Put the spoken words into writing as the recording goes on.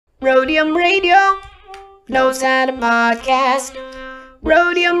Rhodium Radio knows how to podcast.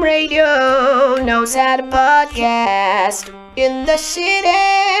 Rhodium Radio knows how to podcast. In the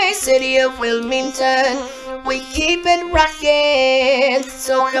city of Wilmington, we keep it rockin'.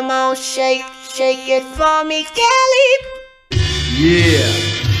 So come on, shake it for me, Kelly. Yeah,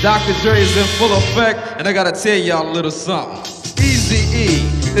 Dr. Dre is in full effect, and I gotta tell y'all a little something.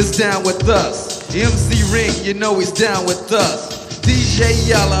 Eazy-E is down with us. MC Ring, you know he's down with us. DJ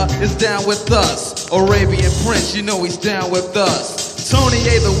Yella is down with us. Arabian Prince, you know he's down with us. Tony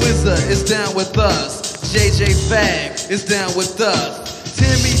A the Wizard is down with us. JJ Fag is down with us.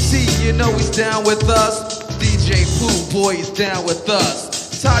 Timmy T, you know he's down with us. DJ Pooh Boy is down with us.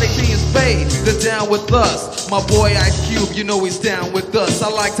 Toddy B and Spade, they're down with us. My boy Ice Cube, you know he's down with us. I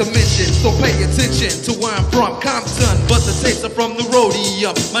like to mention, so pay attention to where I'm from, Compton, but the tapes are from the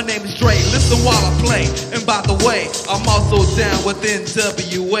Rhodium. My name is Dre, listen while I play. And by the way, I'm also down with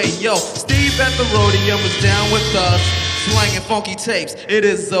NWA. Yo, Steve at the Rhodium is down with us. Slanging funky tapes, it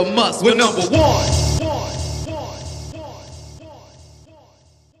is a must. We're number one.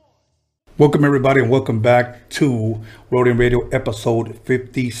 Welcome everybody and welcome back to Rhodium Radio episode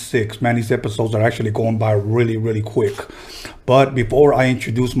 56. Man, these episodes are actually going by really quick. But before I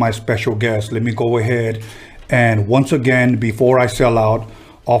introduce my special guest, let me go ahead and once again, before I sell out,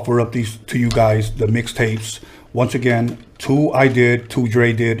 offer up these to you guys, the mixtapes. Once again, two I did, two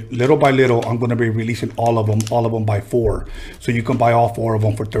Dre did. Little by little, I'm going to be releasing all of them by 4. So you can buy all 4 of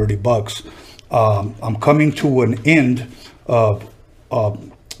them for $30. I'm coming to an end of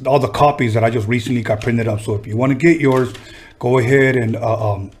all the copies that I just recently got printed up. So if you want to get yours, go ahead and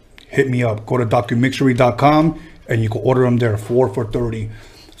hit me up. Go to documixery.com and you can order them there, 4 for $30.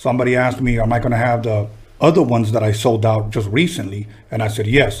 Somebody asked me, am I going to have the other ones that I sold out just recently? And I said,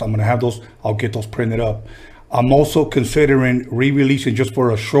 yes, I'm going to have those. I'll get those printed up. I'm also considering re-releasing just for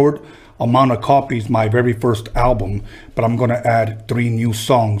a short amount of copies my very first album, but I'm going to add 3 new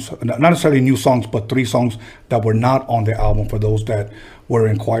songs, not necessarily new songs, but 3 songs that were not on the album for those that were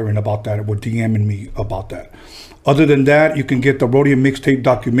inquiring about that, were DMing me about that. Other than that, you can get the Rhodium Mixtape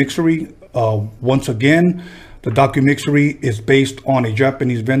Documixery. Once again, the Documixery is based on a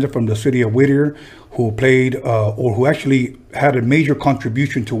Japanese vendor from the city of Whittier who played or who actually had a major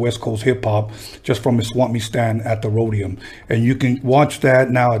contribution to West Coast hip hop just from his Swamp Me stand at the Rhodium. And you can watch that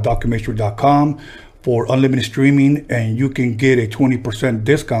now at documixery.com for unlimited streaming, and you can get a 20%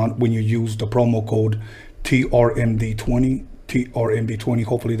 discount when you use the promo code TRMD20. TRMD20,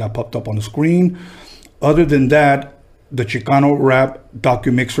 hopefully that popped up on the screen. Other than that, the Chicano Rap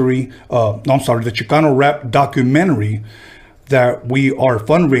Documixery, the Chicano Rap documentary that we are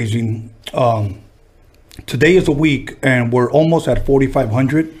fundraising. Today is a week and we're almost at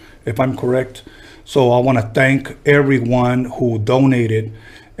 4,500, if I'm correct. So I want to thank everyone who donated,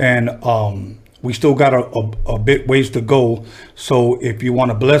 and we still got a bit ways to go. So if you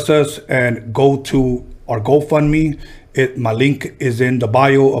want to bless us and go to our GoFundMe, my link is in the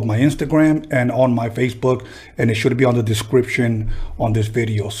bio of my Instagram and on my Facebook, and it should be on the description on this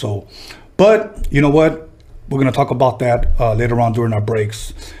video. So, but you know what? We're going to talk about that later on during our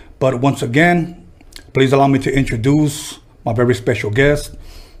breaks. But once again, please allow me to introduce my very special guest,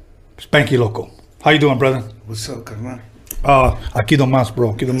 Spanky Loco. How you doing, brother? What's up, carnal? Aquí nomás,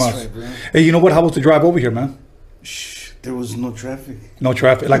 bro. Aquí nomás. Right, bro. Hey, you know what? How was the drive over here, man? Shh, there was no traffic. No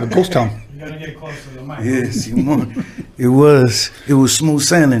traffic, like a ghost town. You gotta get close to the mic. Yes, you want. It was smooth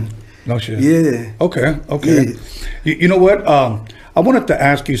sailing. No shit. Yeah. Okay. Yeah. You know what? I wanted to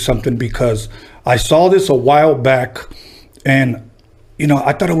ask you something because I saw this a while back, and you know,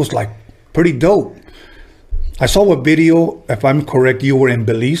 I thought it was like pretty dope. I saw a video, if I'm correct, you were in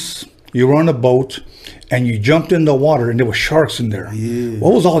Belize. You were on a boat, and you jumped in the water, and there were sharks in there. Yeah.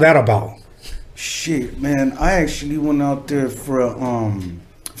 What was all that about? Shit, man. I actually went out there for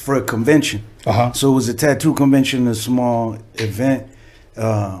a convention. So it was a tattoo convention, a small event,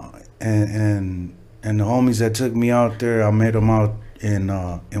 and the homies that took me out there, I met them out in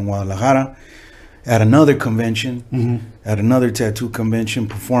Guadalajara at another convention, at another tattoo convention.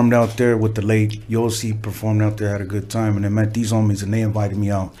 Performed out there with the late Yossi. Performed out there, had a good time, and I met these homies, and they invited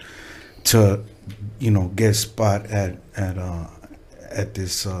me out to, you know, guest spot at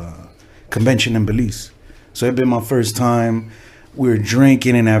this convention in Belize. So it'd been my first time. We were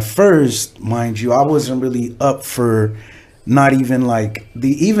drinking, and at first, mind you, I wasn't really up for not even like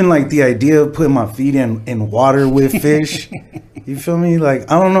the idea of putting my feet in water with fish. You feel me?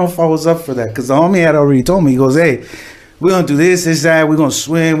 Like, I don't know if I was up for that, because the homie had already told me, he goes, hey, we're gonna do this, that, we're gonna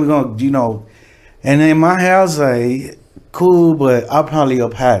swim, we're gonna, you know. And in my head, I was like, cool, but I'll probably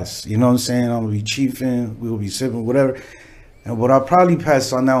pass. You know what I'm saying? I'm gonna be chiefing, we'll be sipping, whatever. But I'll probably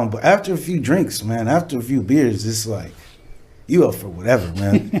pass on that one. But after a few drinks, man, after a few beers, it's like you up for whatever,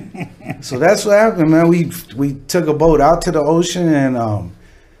 man. So that's what happened, man. We took a boat out to the ocean,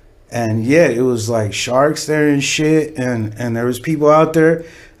 and yeah, it was like sharks there and shit, and there was people out there,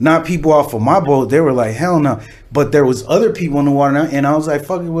 not people off of my boat. They were like, hell no. But there was other people in the water, and I was like,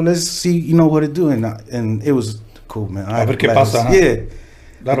 fuck it, well, let's see, what it do. And it was cool, man. A ver qué pasa, huh? Yeah.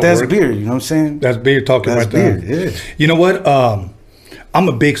 That'll That's work. beer, you know what I'm saying? That's beer talking That's right there. beer, yeah. You know what? I'm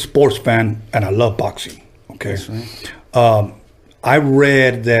a big sports fan, and I love boxing. Okay. That's right. I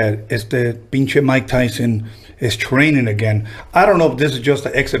read that pinche Mike Tyson is training again. I don't know if this is just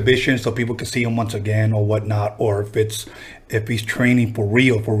an exhibition so people can see him once again or whatnot, or if he's training for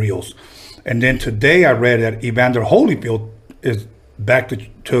reals. And then today I read that Evander Holyfield is back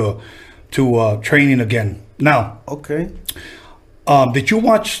to training again. Now, Okay. did you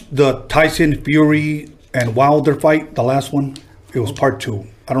watch the Tyson Fury and Wilder fight, the last one? It was part 2.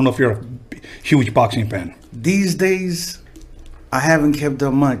 I don't know if you're a huge boxing fan. These days, I haven't kept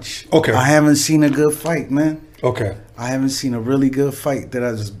up much. Okay. I haven't seen a good fight, man. Okay. I haven't seen a really good fight that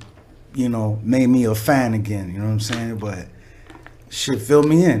I just, made me a fan again. You know what I'm saying? But shit, fill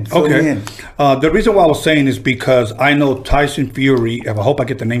me in. Fill me Okay. in. The reason why I was saying is because I know Tyson Fury, if I hope I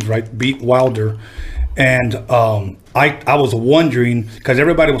get the names right, beat Wilder. And I was wondering, because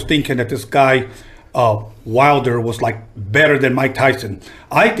everybody was thinking that this guy, Wilder, was like better than Mike Tyson.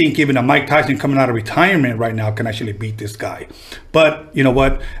 I think even a Mike Tyson coming out of retirement right now can actually beat this guy. But you know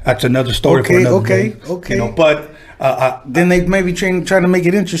what? That's another story for another day. Okay. But Then they maybe trying to make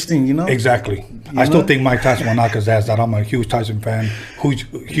it interesting, exactly. I still think Mike Tyson will knock his ass out. I'm a huge Tyson fan,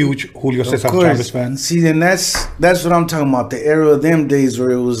 huge Julio Cesar Chavez fan. See, then that's what I'm talking about. The era of them days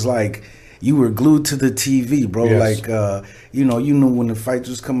where it was like you were glued to the TV, bro. Yes. Like, you knew when the fight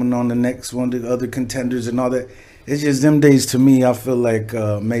was coming on, the next one, the other contenders and all that. It's just them days to me. I feel like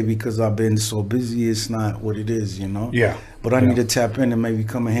maybe because I've been so busy, it's not what it is, Yeah. But I need to tap in and maybe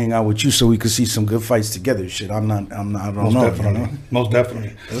come and hang out with you so we could see some good fights together. Shit, I don't know. Definitely. Most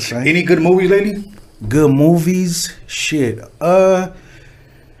definitely. That's right. Any good movies lately? Good movies, shit. A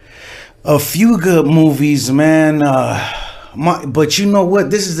few good movies, man. But you know what?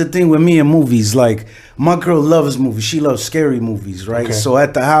 This is the thing with me and movies. Like, my girl loves movies. She loves scary movies, right? Okay. So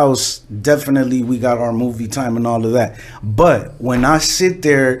at the house, definitely we got our movie time and all of that. But when I sit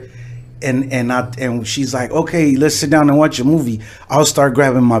there and she's like, okay, let's sit down and watch a movie, I'll start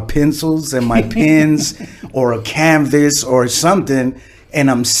grabbing my pencils and my pens or a canvas or something,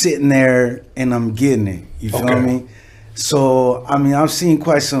 and I'm sitting there and I'm getting it. You feel me? So, I mean, I've seen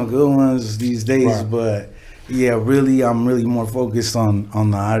quite some good ones these days, Right. but yeah, really, I'm really more focused on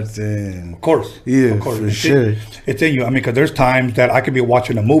the art and Of course. Yeah, Of course. for sure. It's in you. I mean, because there's times that I could be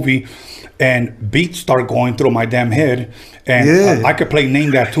watching a movie and beats start going through my damn head. And Yeah. I could play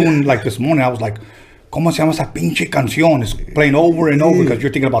Name That Tune like this morning. I was like, ¿Cómo se llama esa pinche canción? It's playing over and over because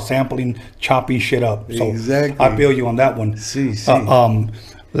you're thinking about sampling, chopping shit up. So Exactly. I feel you on that one. Sí.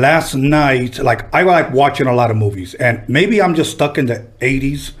 Last night, like, I like watching a lot of movies. And maybe I'm just stuck in the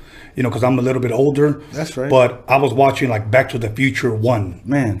 80s. Because I'm a little bit older. That's right. But I was watching like Back to the Future 1.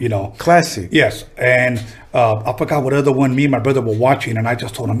 Man, You classic. Yes. And I forgot what other one me and my brother were watching. And I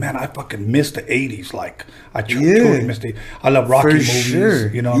just told him, man, I fucking missed the 80s. Like, I truly missed it. I love Rocky For movies. sure.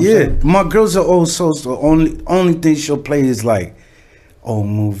 You know what I'm saying? My girl's are old souls. The only thing she'll play is like old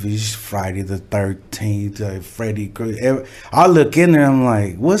movies, Friday the 13th, Freddy Krueger. I look in there, I'm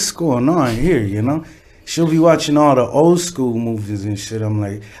like, what's going on here, She'll be watching all the old school movies and shit. I'm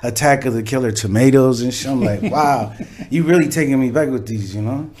like, Attack of the Killer Tomatoes and shit. I'm like, wow, you really taking me back with these,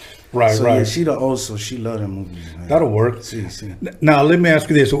 Right, so, right. yeah, she the old soul. She love them movies, man. That'll work. See. Now, let me ask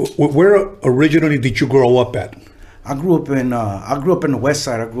you this. Where originally did you grow up at? I grew up in the West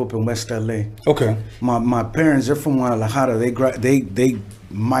Side. I grew up in West LA. Okay. My parents, they're from Guadalajara. They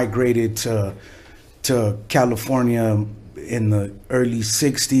migrated to California in the early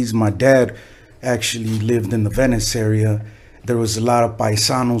 '60s. My dad actually lived in the Venice area. There was a lot of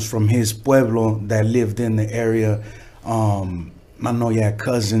paisanos from his pueblo that lived in the area. I know he had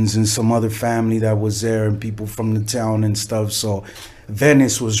cousins and some other family that was there and people from the town and stuff. So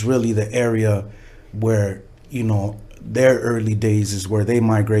Venice was really the area where, their early days is where they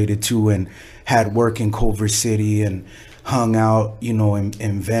migrated to and had work in Culver City and hung out,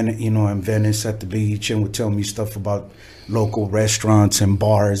 in Venice at the beach, and would tell me stuff about local restaurants and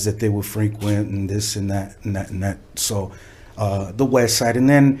bars that they would frequent and this and that and that and that. So the West Side. And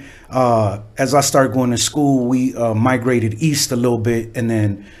then as I started going to school, we migrated east a little bit, and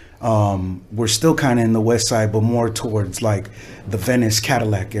then We're still kind of in the west side, but more towards like the Venice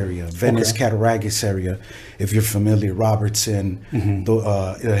Cadillac area, Venice Cattaraugus area. If you're familiar, Robertson,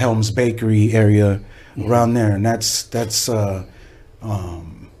 the Helms Bakery area, around there, and that's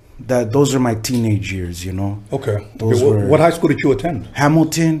those are my teenage years, you know. Okay. Those What high school did you attend?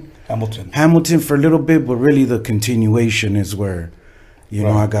 Hamilton for a little bit, but really the continuation is where, you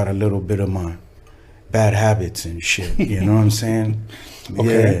know, I got a little bit of my bad habits and shit. You know what I'm saying?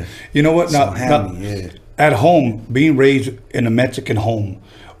 Okay. Yeah. You know what? So Now, yeah. at home, being raised in a Mexican home,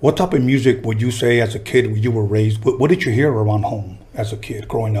 what type of music would you say as a kid when you were raised? What did you hear around home as a kid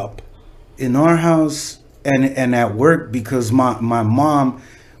growing up? In our house and at work, because my mom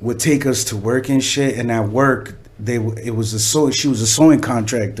would take us to work and shit, and at work she was a sewing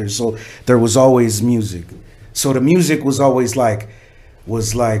contractor, so there was always music. So the music was always like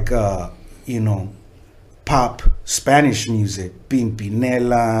you know, pop Spanish music,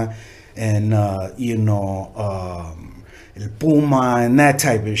 Pimpinela, and you know, El Puma and that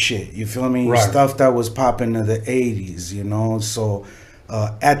type of shit. You feel me? Right. Stuff that was popping in the 80s, you know. So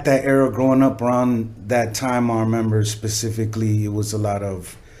at that era, growing up around that time, I remember specifically it was a lot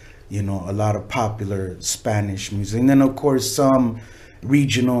of popular Spanish music, and then of course some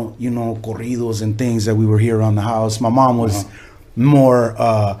regional, you know, corridos and things that we were here around the house. My mom was more,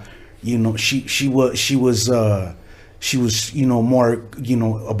 you know, she was you know, more, you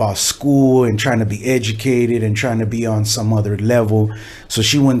know, about school and trying to be educated and trying to be on some other level. So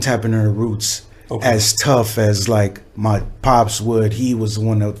she wouldn't tap in her roots as tough as like my pops would. He was the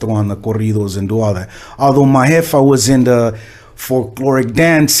one that would throw on the corridos and do all that. Although my jefa was into folkloric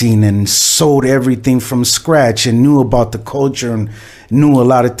dancing and sewed everything from scratch and knew about the culture and knew a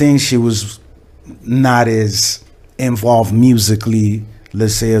lot of things, she was not as involved musically,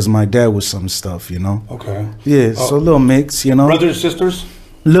 let's say, as my dad was some stuff, you know. Okay. Yeah, so a little mix, you know. Brothers, sisters?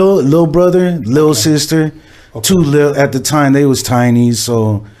 Little brother, little sister. Two little, at the time they was tiny,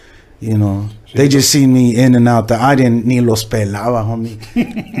 so, you know, they just see me in and out. I didn't ni los pelaba, homie.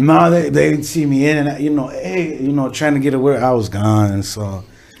 No, they see me in and out, you know, hey, you know, trying to get away. I was gone, so.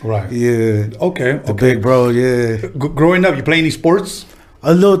 Right. Yeah. Okay. The big bro, yeah. Growing up, you play any sports?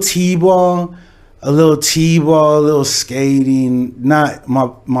 A little t-ball, a little skating. Not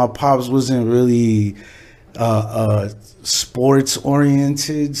my pops wasn't really sports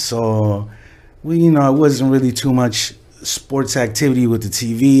oriented, so it wasn't really too much sports activity with the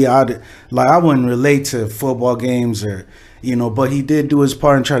TV. I wouldn't relate to football games or, you know, but he did do his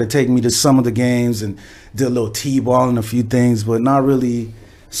part and try to take me to some of the games and did a little t-ball and a few things, but not really.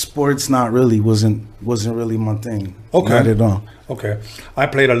 Sports wasn't really my thing. Okay. Not at all. Okay. I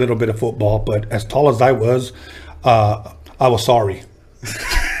played a little bit of football, but as tall as I was sorry.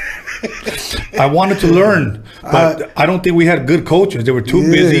 I wanted to learn, but I don't think we had good coaches. They were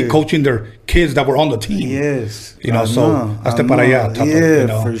too busy coaching their kids that were on the team. Yes. You know, hasta para allá. Yeah, you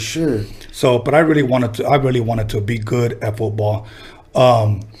know. For sure. So, but I really wanted to be good at football.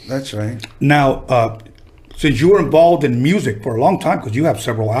 That's right. Now, since you were involved in music for a long time, because you have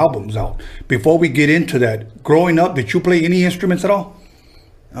several albums out, before we get into that, growing up, did you play any instruments at all?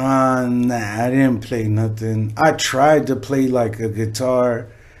 Nah, I didn't play nothing. I tried to play like a guitar.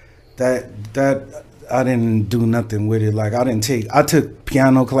 That I didn't do nothing with it. Like I took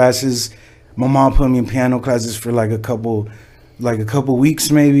piano classes. My mom put me in piano classes for like a couple weeks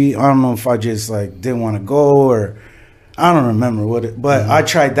maybe. I don't know if I just like didn't want to go or I don't remember but I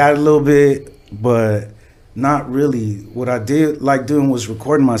tried that a little bit, but not really. What I did like doing was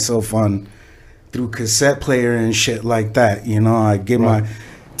recording myself through cassette player and shit like that. You know, I'd get my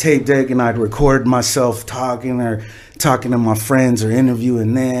tape deck and I'd record myself talking to my friends or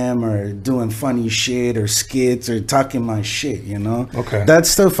interviewing them or doing funny shit or skits or talking my shit, you know? Okay. That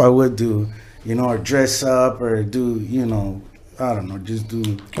stuff I would do, you know, or dress up or do, you know, I don't know, just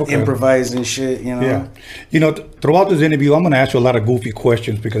do improvising shit, you know? Yeah. You know, throughout this interview, I'm going to ask you a lot of goofy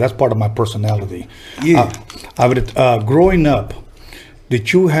questions because that's part of my personality. Yeah. Growing up,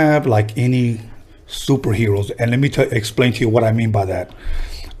 did you have like any superheroes? And let me explain to you what I mean by that.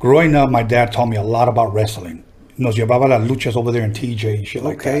 Growing up, my dad taught me a lot about wrestling. Nos llevaba las luchas over there in TJ and shit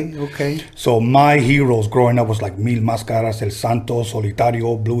like that. Okay. So my heroes growing up was like Mil Máscaras, El Santo,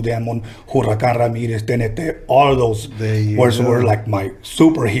 Solitario, Blue Demon, Huracán Ramirez, TNT, all of those were like my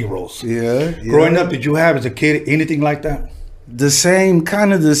superheroes. Yeah. Growing up, did you have as a kid anything like that?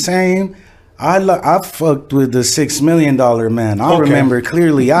 Kind of the same. I fucked with the $6 Million Man. I remember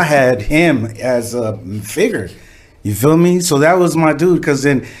clearly I had him as a figure. You feel me? So that was my dude. Because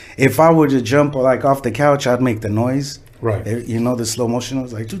then if I were to jump like off the couch, I'd make the noise. Right. You know, the slow motion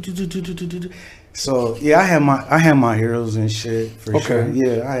was like do, do, do, do, do, do, do. So yeah, I had my heroes and shit for sure.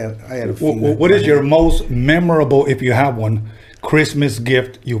 Yeah, I had a few. What is your most memorable, if you have one, Christmas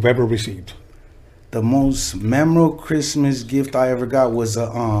gift you've ever received? The most memorable Christmas gift I ever got was a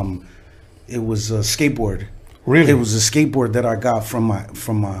skateboard. Really? It was a skateboard that I got from my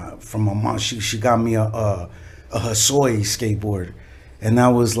mom. She got me a Hosoi skateboard, and that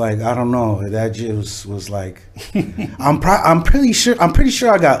was like, I don't know, that just was like, I'm pretty sure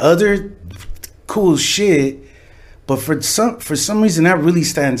I got other cool shit, but for some reason that really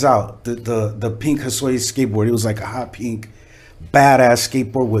stands out. The pink Hosoi skateboard. It was like a hot pink, badass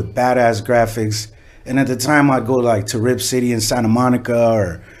skateboard with badass graphics. And at the time, I'd go like to Rip City in Santa Monica,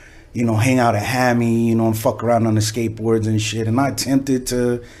 or, you know, hang out at Hammy, you know, and fuck around on the skateboards and shit. And I attempted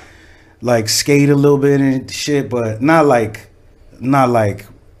to like skate a little bit and shit, but not like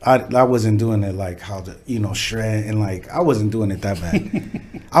I wasn't doing it like how to, you know, shred, and like I wasn't doing it that bad.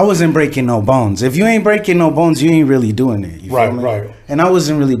 I wasn't breaking no bones. If you ain't breaking no bones, you ain't really doing it. You feel me? Right. And I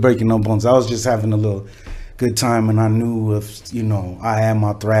wasn't really breaking no bones. I was just having a little good time, and I knew if, you know, I had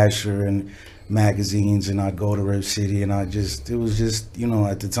my Thrasher and magazines, and I'd go to Rip City, and it was just, you know,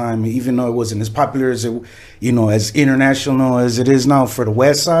 at the time, even though it wasn't as popular as it, you know, as international as it is now for the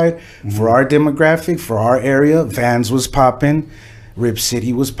West Side, for our demographic, for our area, Vans was popping, Rip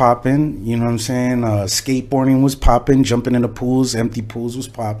City was popping, you know what I'm saying? Skateboarding was popping, jumping in the pools, empty pools was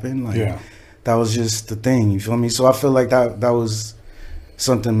popping. Like, that was just the thing, you feel me? So I feel like that was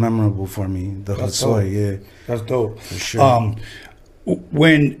something memorable for me, the Hosoi, yeah. That's dope. For sure.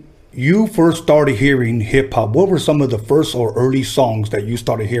 When you first started hearing hip hop, what were some of the first or early songs that you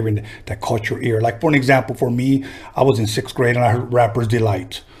started hearing that caught your ear? Like, for an example, for me, I was in 6th grade and I heard Rapper's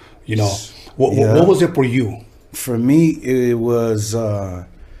Delight. You know, what was it for you? For me, it was a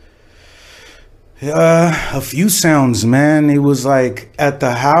few sounds, man. It was like at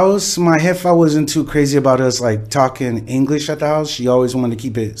the house, my hefa wasn't too crazy about us like talking English at the house. She always wanted to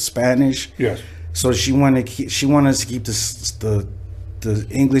keep it Spanish. Yes. So she wanted us to keep the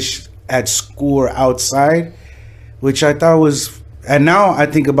English at school or outside, which I thought was, and now I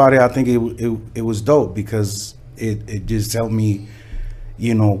think about it, I think it was dope, because it just helped me,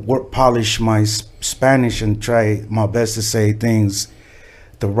 you know, polish my Spanish and try my best to say things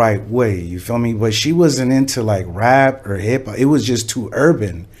the right way, you feel me? But she wasn't into like rap or hip hop. It was just too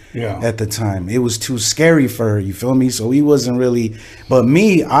urban at the time. It was too scary for her, you feel me? So he wasn't really, but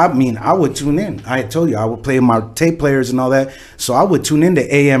me, I mean, I would tune in. I told you, I would play my tape players and all that. So I would tune into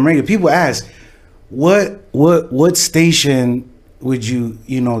AM radio. People ask, what station would you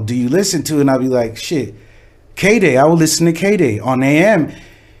know, do you listen to? And I'd be like, shit, K-Day. I would listen to K-Day on AM.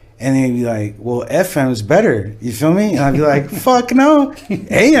 And they'd be like, well, FM's better. You feel me? And I'd be like, fuck no.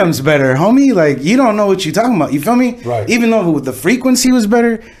 AM's better, homie. Like, you don't know what you're talking about. You feel me? Right. Even though the frequency was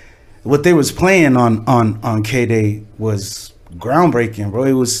better, what they was playing on K-Day was groundbreaking, bro.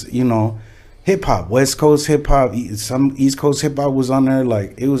 It was, you know, hip hop, West Coast hip hop, some East Coast hip hop was on there.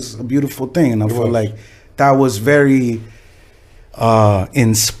 Like, it was a beautiful thing. And I feel like that was very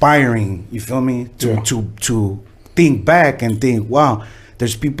inspiring. You feel me? To think back and think, wow,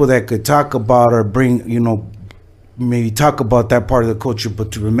 there's people that could talk about or bring, you know, maybe talk about that part of the culture,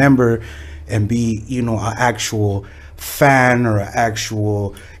 but to remember and be, you know, an actual fan or an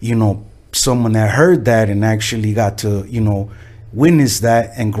actual, you know, someone that heard that and actually got to, you know, witness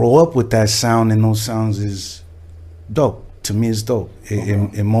that and grow up with that sound and those sounds is dope. To me, it's dope.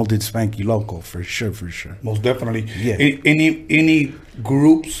 It molded Spanky Loco for sure. Most definitely. Yeah. Any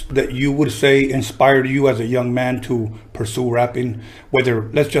groups that you would say inspired you as a young man to pursue rapping? Whether,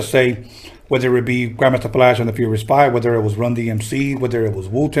 let's just say, whether it be Grandmaster Flash and the Furious Five, whether it was Run DMC, whether it was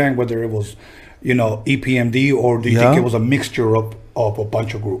Wu-Tang, whether it was, you know, EPMD, or do you think it was a mixture of a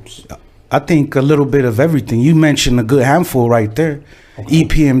bunch of groups? I think a little bit of everything. You mentioned a good handful right there. Okay.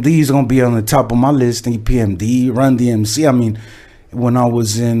 EPMD is gonna be on the top of my list. EPMD, Run DMC. I mean, when I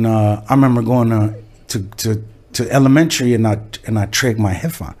was in, I remember going to elementary and I tricked my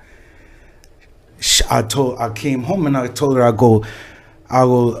hefa. I came home and I told her, I go,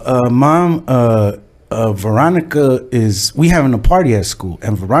 Mom, Veronica we having a party at school,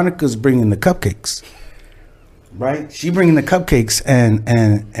 and Veronica's bringing the cupcakes. Right? She bringing the cupcakes,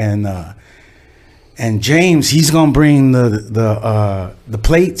 and James, he's gonna bring the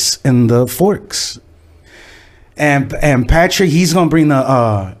plates and the forks, and Patrick, he's gonna bring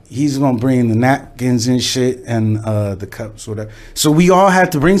the napkins and shit and the cups, whatever. So we all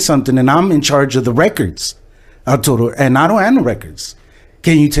had to bring something, and I'm in charge of the records. I told her, and I don't have no records.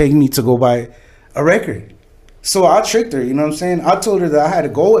 Can you take me to go buy a record? So I tricked her, you know what I'm saying? I told her that I had to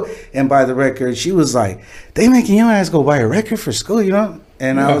go and buy the record. She was like, they making your ass go buy a record for school, you know?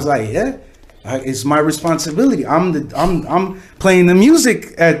 And I was like, yeah, it's my responsibility. I'm playing the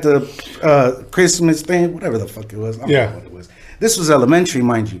music at the Christmas thing, whatever the fuck it was. I don't know what it was. This was elementary,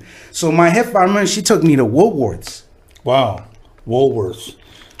 mind you. So my I remember she took me to Woolworths. Wow. Woolworths.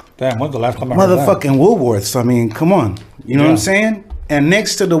 Damn, when's the last time I heard that? Motherfucking Woolworths. I mean, come on. You know what I'm saying? And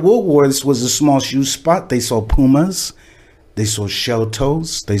next to the Woolworths was a small shoe spot. They sold Pumas. They sold shell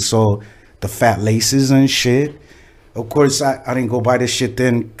toes. They sold the fat laces and shit. Of course, I didn't go buy this shit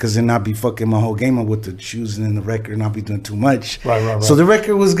then because then I'd be fucking my whole game up with the shoes and then the record and I'd be doing too much. Right. So the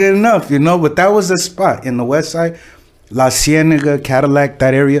record was good enough, you know? But that was a spot in the West Side. La Cienega, Cadillac,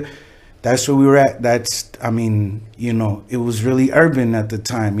 that area. That's where we were at. I mean, you know, it was really urban at the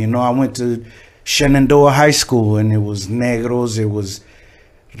time. You know, I went to Shenandoah High School and it was negros, it was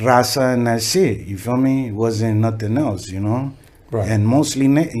raza and that's it. You feel me? It wasn't nothing else, you know? Right. And mostly,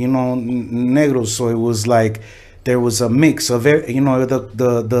 negros. So it was like there was a mix of, you know,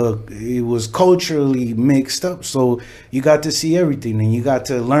 it was culturally mixed up. So you got to see everything and you got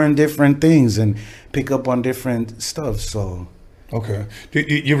to learn different things and pick up on different stuff. So. Okay. Do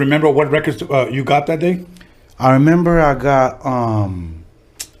you remember what records you got that day? I remember I got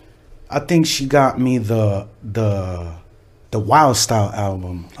I think she got me the Wild Style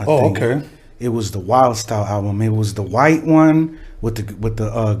album. I think. Okay. It was the Wild Style album. It was the white one with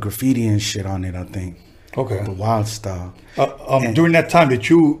the graffiti and shit on it, I think. Okay. The Wild Style. During that time, did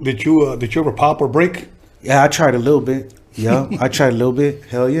you ever pop or break? Yeah, I tried a little bit. Yeah, I tried a little bit.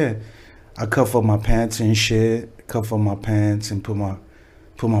 Hell yeah. I cuff up my pants and shit. Cuff up my pants and put my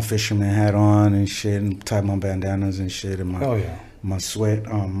fisherman hat on and shit and tie my bandanas and shit and my sweat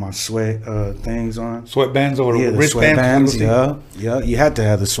things on. Sweatbands or the wristbands? Yeah. You had to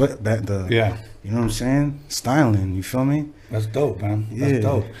have the sweatband. Yeah. You know what I'm saying? Styling. You feel me? That's dope, man. That's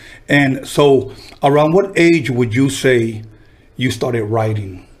dope. And so, around what age would you say you started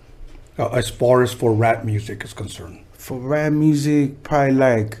writing, as far as for rap music is concerned? For rap music, probably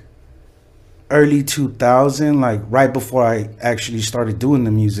like early 2000, like right before I actually started doing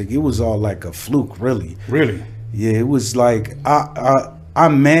the music. It was all like a fluke, really. Really? Yeah, it was like I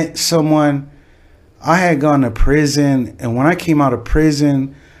met someone. I had gone to prison, and when I came out of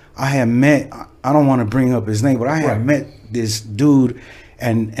prison, I had met, I don't want to bring up his name, but I had met this dude,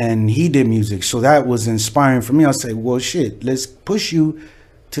 and he did music. So that was inspiring for me. I said, well, shit, let's push you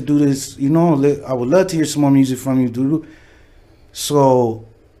to do this. You know, I would love to hear some more music from you, dude. So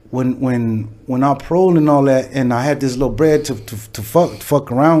when I paroled and all that, and I had this little bread to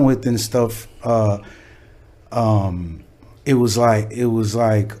fuck around with and stuff, it was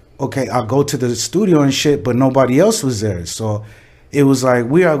like, okay, I'll go to the studio and shit, but nobody else was there. So it was like,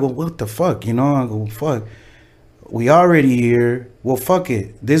 I go, what the fuck, you know? I go, fuck, we already here. Well, fuck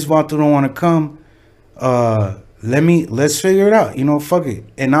it. This Vato don't want to come. Let's figure it out, you know, fuck it.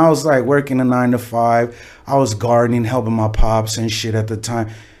 And I was like working a 9 to 5. I was gardening, helping my pops and shit at the time.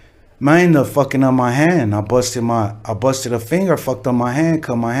 Man, I ended up fucking up my hand. I busted a finger, fucked up my hand,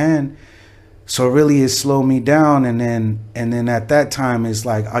 cut my hand. So really it slowed me down, and then at that time it's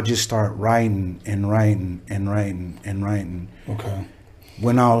like I just start writing. Okay.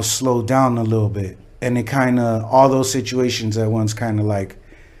 When I was slowed down a little bit. And it kinda, all those situations at once kinda like,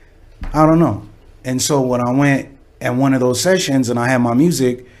 I don't know. And so when I went at one of those sessions and I had my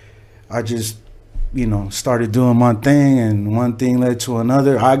music, I just, you know, started doing my thing, and one thing led to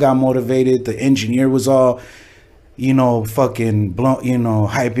another. I got motivated. The engineer was all, you know, fucking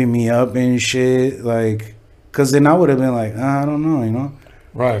hyping me up and shit. Like, cause then I would have been like, I don't know, you know?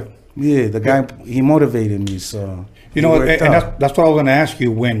 Right. Yeah, the guy, he motivated me, so. You know, and that's what I was going to ask you.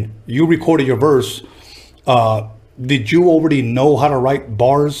 When you recorded your verse, did you already know how to write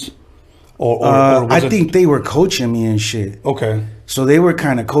bars? Or I think they were coaching me and shit. Okay. So they were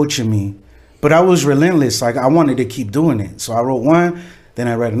kind of coaching me. But I was relentless. Like, I wanted to keep doing it. So I wrote one, then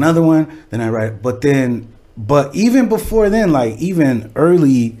I write another one, then I write. But even before then, like, even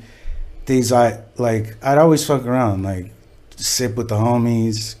early days, I'd always fuck around. Like, sip with the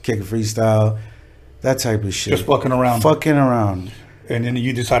homies, kick a freestyle, that type of shit. Just fucking around. Fucking around. And then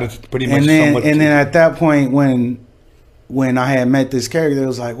you decided to pretty much. And then at that point, when I had met this character, it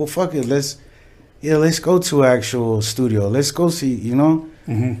was like, well, fuck it, let's go to an actual studio. Let's go see, you know?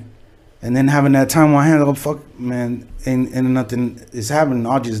 Mm-hmm. And then having that time on my hands, oh, fuck, man, and nothing is happening,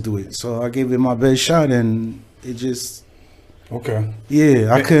 I'll just do it. So I gave it my best shot, and it just... Okay.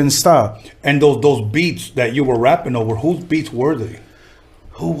 Yeah, I couldn't stop. And those beats that you were rapping over, whose beats were they?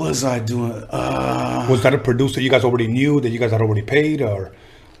 Who was I doing? Was that a producer you guys already knew, that you guys had already paid, or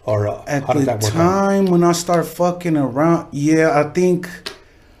Or At how did the that work out? time when I start fucking around, yeah, I think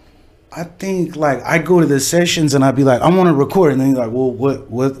like I go to the sessions and I'd be like, I want to record, and then he's like, well,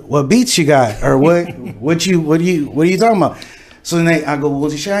 what beats you got, or what are you talking about? So then I go, well,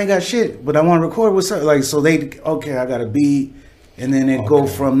 shit, I ain't got shit, but I want to record. What's up? Like, so okay, I got a beat, and then it go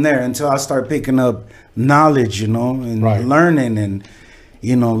from there until I start picking up knowledge, and learning, and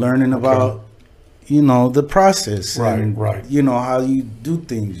learning about the process, and, how you do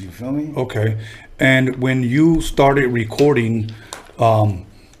things. You feel me? Okay. And when you started recording,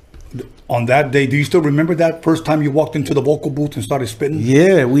 on that day, do you still remember that first time you walked into the vocal booth and started spitting?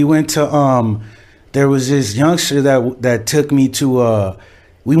 Yeah, we went to there was this youngster that took me to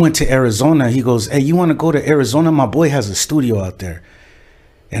we went to Arizona. He goes, "Hey, you want to go to Arizona? My boy has a studio out there."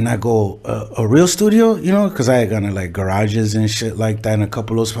 And I go, a real studio? Because I had gone to like garages and shit like that, and a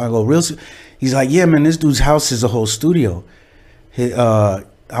couple of those. I go, real? He's like, yeah, man, this dude's house is a whole studio. I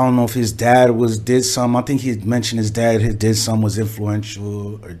don't know if his dad did some. I think he mentioned his dad did some, was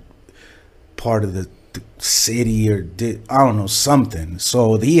influential or part of the city, or did, I don't know, something.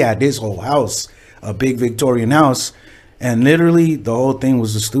 So he had this whole house, a big Victorian house, and literally the whole thing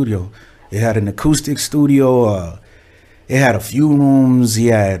was a studio. It had an acoustic studio. It had a few rooms. He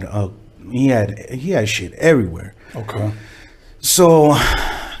had shit everywhere. Okay. So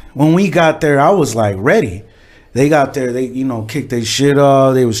when we got there, I was like ready. They got there, they kicked their shit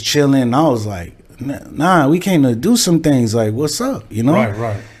off. They was chilling. I was like, nah, we came to do some things. Like, what's up?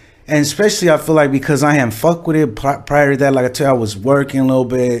 Right. And especially I feel like because I hadn't fucked with it prior to that, like I tell you, I was working a little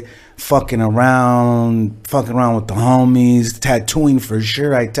bit, fucking around with the homies, tattooing for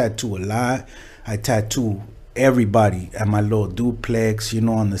sure. I tattoo a lot. I tattoo everybody at my little duplex,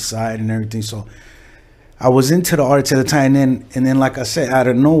 on the side and everything. So I was into the arts at the time, and then like I said, out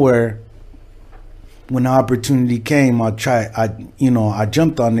of nowhere, when the opportunity came, I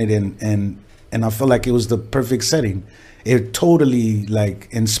jumped on it, and I felt like it was the perfect setting. It totally like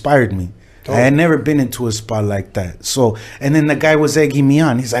inspired me. I had never been into a spot like that. So, and then the guy was egging me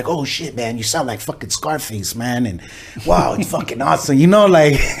on. He's like, "Oh shit, man, you sound like fucking Scarface, man." And wow, it's fucking awesome.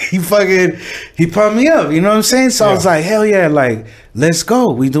 Like he pumped me up. You know what I'm saying? So I was like, hell yeah, like let's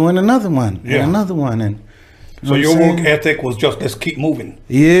go. We doing another one, and another one, and. So your work ethic was just let's keep moving.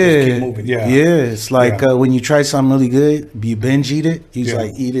 Yeah. Let's keep moving. Yeah. Yeah. It's like when you try something really good, you binge eat it. You just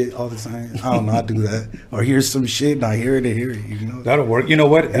like eat it all the time. I don't know. I do that. Or hear some shit and I hear it and hear it. That'll work. You know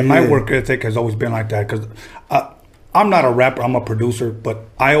what? And my work ethic has always been like that, because I'm not a rapper. I'm a producer, but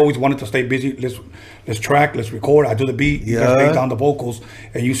I always wanted to stay busy. Let's track. Let's record. I do the beat. You guys lay down the vocals,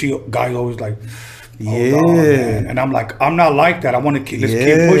 and you see guys always like. And I'm like, I'm not like that. I want to keep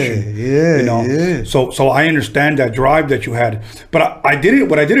keep pushing. So I understand that drive that you had, but I didn't.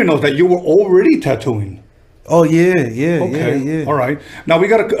 What I didn't know is that you were already tattooing. Oh yeah. Okay. All right. Now we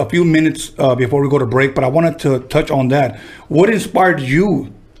got a few minutes before we go to break, but I wanted to touch on that. What inspired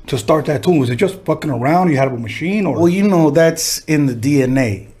you to start tattooing? Was it just fucking around? You had a machine, or? Well, that's in the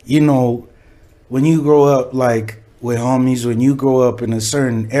DNA. When you grow up like with homies, when you grow up in a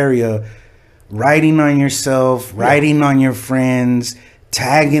certain area. Writing on yourself, writing on your friends,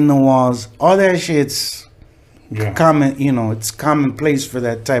 tagging the walls, all that shit's common, it's commonplace for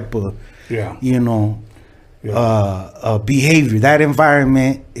that type of, behavior. That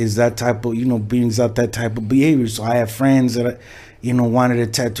environment is that type of, brings out that type of behavior. So I have friends that, wanted a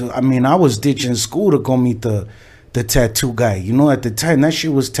tattoo. I mean, I was ditching school to go meet the tattoo guy. At the time, that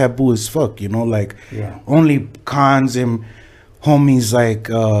shit was taboo as fuck, only cons and homies like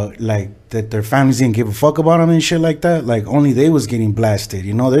that their families didn't give a fuck about them and shit like that. Like only they was getting blasted.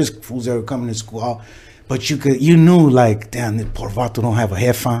 There's fools that were coming to school, but you knew like, damn, the poor vato don't have a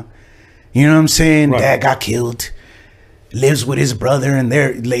jefa. You know what I'm saying? Dad got killed, lives with his brother, and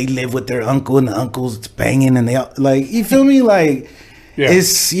they live with their uncle, and the uncle's banging, and they like, you feel me? Like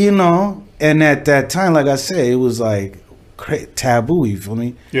it's and at that time, like I said, it was like taboo. You feel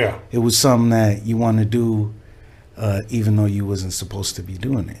me? Yeah, it was something that you want to do. Even though you wasn't supposed to be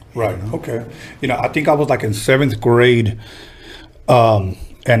doing it. Right. Okay. I think I was like in 7th grade.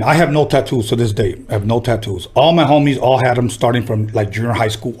 And I have no tattoos to this day. I have no tattoos. All my homies all had them starting from like junior high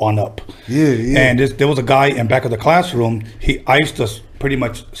school on up. Yeah. And there was a guy in back of the classroom. I used to pretty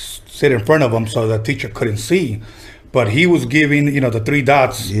much sit in front of him so the teacher couldn't see. But he was giving, the 3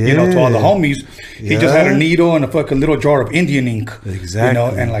 dots, to all the homies. He just had a needle and a fucking little jar of Indian ink.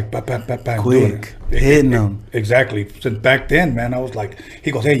 Exactly. And like, bang, quick, hitting them. Exactly. Since back then, man, I was like,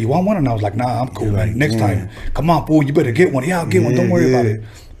 he goes, hey, you want one? And I was like, nah, I'm cool, man. Next time, come on, fool, you better get one. Yeah, I'll get one. Don't worry about it.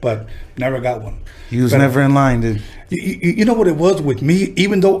 But never got one. He was never in line, dude. You know what it was with me?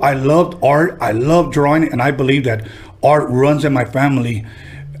 Even though I loved art, I loved drawing, and I believe that art runs in my family.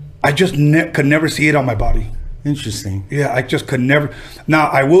 I just could never see it on my body. Interesting. Yeah, I just could never. Now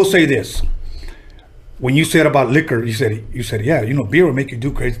I will say this: when you said about liquor, you said, yeah, you know, beer will make you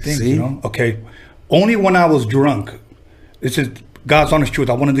do crazy things. See? You know, okay. Only when I was drunk. This is God's honest truth.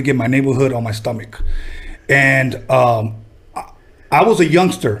 I wanted to get my neighborhood on my stomach, and I was a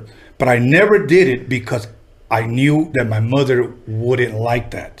youngster, but I never did it because I knew that my mother wouldn't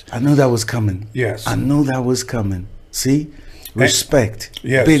like that. I knew that was coming. Yes. I knew that was coming. See? Respect.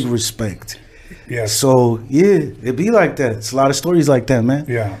 Yes. Big respect. Yes. So, yeah, it be like that. It's a lot of stories like that, man.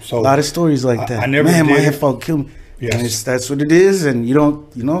 Yeah. So a lot of stories like that. I never man, did my it. head felt killed me. Yes. And that's what it is. And you don't,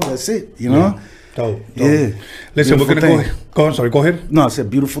 that's it, you know? Dope. Yeah. Listen, we're Beautiful going to thing. go on. Sorry, go ahead. No, it's a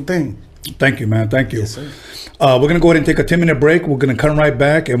beautiful thing. Thank you, man. Thank you. Yes, sir. We're going to go ahead and take a 10-minute break. We're going to come right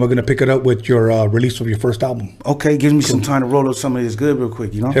back, and we're going to pick it up with your release of your first album. Okay, give me some time to roll up some of this good real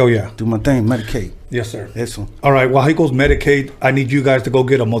quick, you know? Hell yeah. Do my thing, Medicaid. Yes, sir. That's one. All right. While he goes Medicaid, I need you guys to go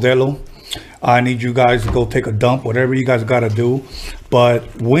get a Modelo. I need you guys to go take a dump, whatever you guys got to do.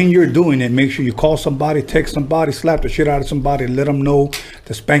 But when you're doing it, make sure you call somebody, text somebody, slap the shit out of somebody, and let them know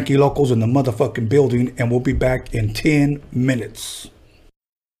the Spanky Locals in the motherfucking building. And we'll be back in 10 minutes.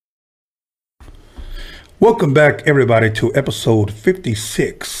 Welcome back, everybody, to episode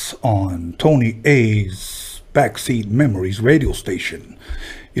 56 on Tony A's Backseat Memories radio station.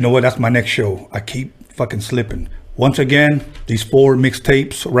 You know what? That's my next show. I keep fucking slipping. Once again, these 4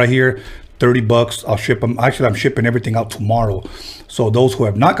 mixtapes right here, $30. I'll ship them. Actually, I'm shipping everything out tomorrow. So those who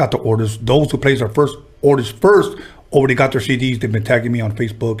have not got the orders, those who place their first orders first, already got their CDs. They've been tagging me on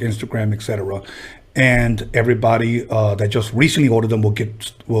Facebook, Instagram, etc. And everybody that just recently ordered them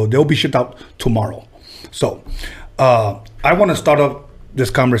they'll be shipped out tomorrow. So I want to start off this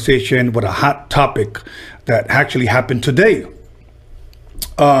conversation with a hot topic that actually happened today.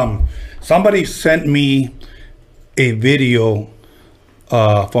 Somebody sent me a video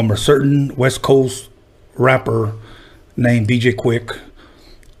from a certain West Coast rapper named DJ Quick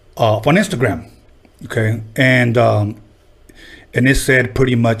on Instagram. Okay, and it said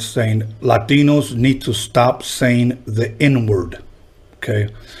pretty much saying Latinos need to stop saying the N-word. Okay,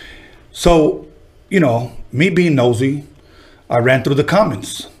 so you know, me being nosy, I ran through the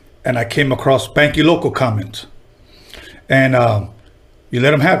comments and I came across Spanky Local comment, and you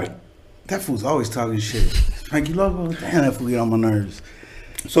let him have it. That fool's always talking shit. Spanky Local, damn, that fool get on my nerves.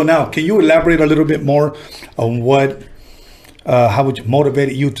 So now, can you elaborate a little bit more on what, how would you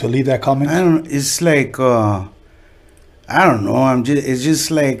motivate you to leave that comment? It's like, I don't know. It's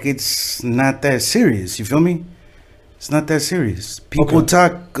just like, it's not that serious. You feel me? It's not that serious. People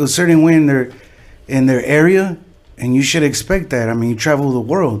talk a certain way in their area, and you should expect that. I mean, you travel the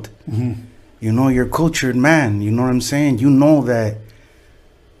world. Mm-hmm. You know, you're a cultured man. You know what I'm saying? You know that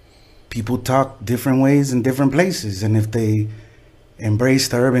people talk different ways in different places, and if they embrace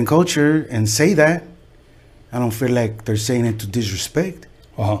the urban culture and say that, I don't feel like they're saying it to disrespect.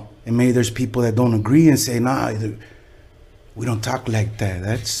 And maybe there's people that don't agree and say, nah, we don't talk like that.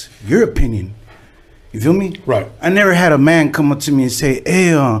 That's your opinion. You feel me? Right. I never had a man come up to me and say,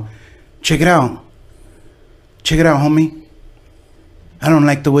 hey, check it out. Check it out, homie. I don't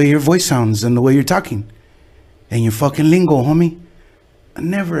like the way your voice sounds and the way you're talking. And your fucking lingo, homie. I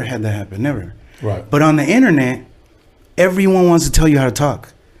never had that happen, never. Right. But on the internet, everyone wants to tell you how to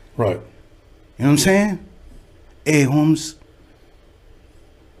talk. Right. You know what I'm saying? Hey, Holmes,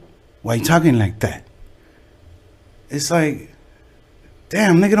 why you talking like that? It's like,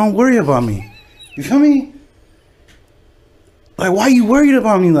 damn, nigga, don't worry about me. You feel me? Like, why you worried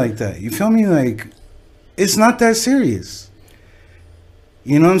about me like that? You feel me? Like, it's not that serious.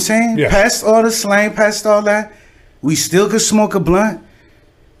 You know what I'm saying? Yeah. Past all the slang, past all that, we still could smoke a blunt,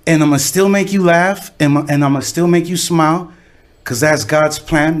 and I'm going to still make you laugh, and I'm going to still make you smile, because that's God's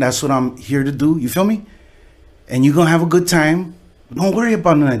plan. That's what I'm here to do. You feel me? And you're going to have a good time. Don't worry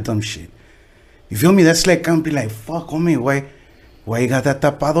about none of that dumb shit. You feel me? That's like, I'm be like, fuck, homie, why you got that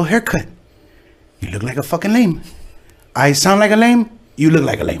tapado haircut? You look like a fucking lame. I sound like a lame, you look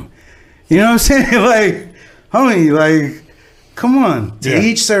like a lame. You know what I'm saying? Like, homie, like, come on. To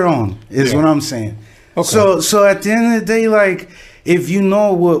each their own is what I'm saying. Okay. So at the end of the day, like, if you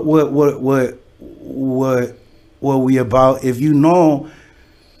know what we about, if you know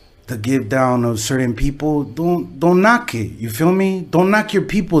the give down of certain people, don't knock it. You feel me? Don't knock your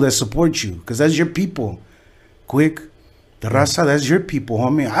people that support you, because that's your people. Quick, the raza, that's your people,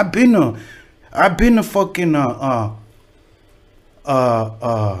 homie. I've been to fucking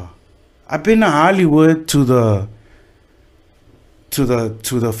I've been to Hollywood to the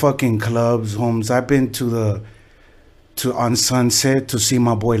fucking clubs, homes. I've been to on Sunset to see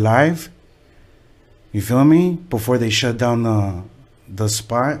my boy live. You feel me? Before they shut down the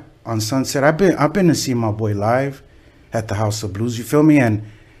spot. on Sunset. I've been to see my boy live at the House of Blues. You feel me? And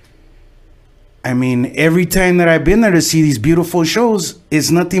I mean, every time that I've been there to see these beautiful shows,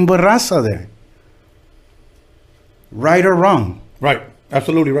 it's nothing but raza there. Right or wrong? Right.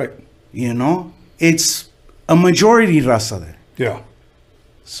 Absolutely right. You know, it's a majority raza there. Yeah.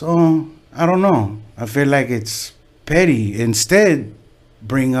 So I don't know. I feel like it's petty. Instead,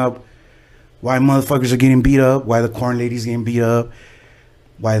 bring up why motherfuckers are getting beat up, why the corn lady's getting beat up,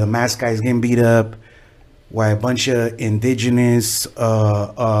 why the mask guy's getting beat up, why a bunch of indigenous,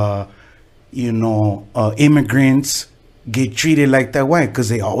 immigrants get treated like that. Why? Because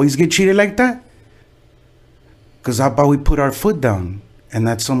they always get treated like that? Because how about we put our foot down, and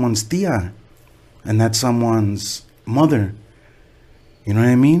that's someone's tia, and that's someone's mother. You know what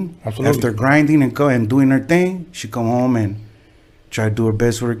I mean? Absolutely. After grinding and doing her thing, she come home and try to do her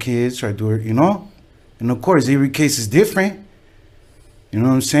best with her kids, try to do her, you know? And of course, every case is different. You know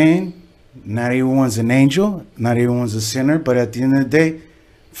what I'm saying? Not everyone's an angel. Not everyone's a sinner. But at the end of the day,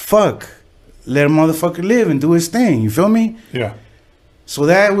 fuck. Let a motherfucker live and do his thing. You feel me? Yeah. So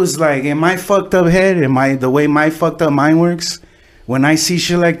that was like, in my fucked up head, the way my fucked up mind works, when I see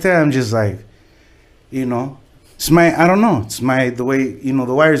shit like that, I'm just like, you know, I don't know. It's the way, you know,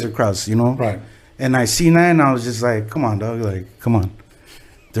 the wires are crossed, you know? Right. And I seen that and I was just like, come on, dog. Like, come on.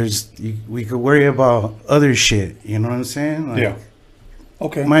 We could worry about other shit. You know what I'm saying? Like, Yeah.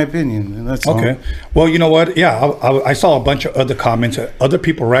 Okay. My opinion. And that's Okay. all. Well, you know what? Yeah, I saw a bunch of other comments. Other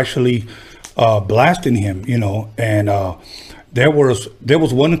people were actually blasting him, you know, and there was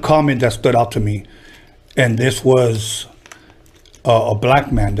one comment that stood out to me, and this was a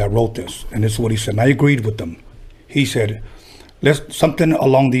black man that wrote this, and this is what he said. And I agreed with them. He said, something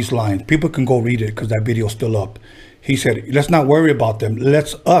along these lines. People can go read it because that video is still up. He said, let's not worry about them.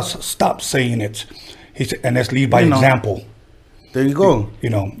 Let's us stop saying it. He said, and let's lead by example. There you go. You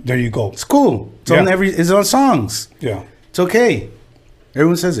know, there you go. It's cool. It's on it's on songs. Yeah. It's okay.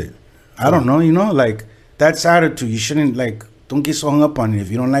 Everyone says it. I don't know, you know, like that's attitude. You shouldn't don't get so hung up on it.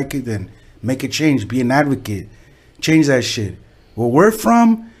 If you don't like it, then make a change. Be an advocate. Change that shit. Where we're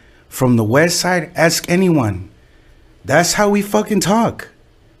from the west side, ask anyone. That's how we fucking talk.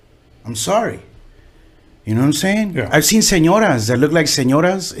 I'm sorry. You know what I'm saying? Yeah. I've seen señoras that look like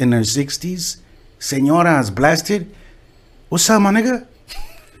señoras in their 60s. Señoras blasted. What's up, my nigga?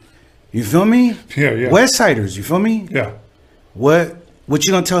 You feel me? Yeah. West Siders, you feel me? Yeah. What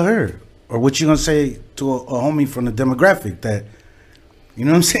you gonna tell her? Or what you gonna say to a homie from the demographic that, you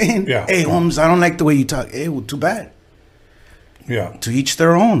know what I'm saying? Yeah. Hey, Holmes, I don't like the way you talk. Hey, well, too bad. Yeah. To each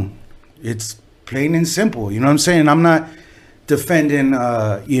their own. It's plain and simple. You know what I'm saying? I'm not defending,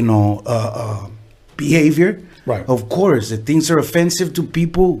 behavior. Right. Of course, if things are offensive to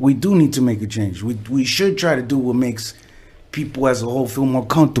people, we do need to make a change. We should try to do what makes people as a whole feel more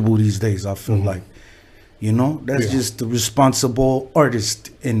comfortable these days, I feel like. You know? That's just the responsible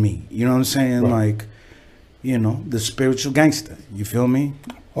artist in me. You know what I'm saying? Right. Like, you know, the spiritual gangster. You feel me?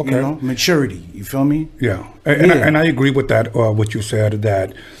 Okay. You know, maturity. You feel me? Yeah. And I agree with that, what you said,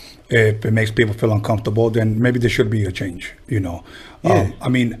 that if it makes people feel uncomfortable, then maybe there should be a change, you know. Yeah. I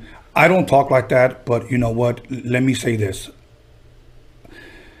mean, I don't talk like that, but you know what? Let me say this.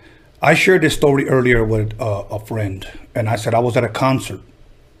 I shared this story earlier with a friend, and I said I was at a concert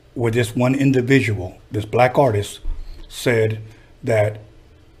where this one individual, this black artist, said that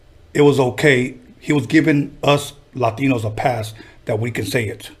it was okay. He was giving us Latinos a pass that we can say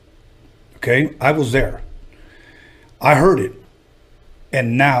it. Okay? I was there. I heard it.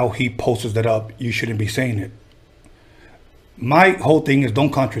 And now he posts it up. You shouldn't be saying it. My whole thing is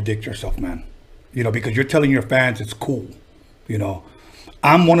don't contradict yourself, man. You know, because you're telling your fans it's cool. You know,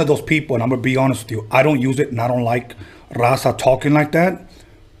 I'm one of those people, and I'm going to be honest with you. I don't use it, and I don't like raza talking like that.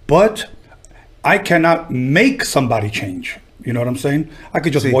 But I cannot make somebody change. You know what I'm saying? I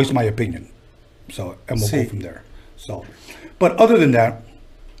could just voice my opinion. So, and we'll go from there. So, but other than that,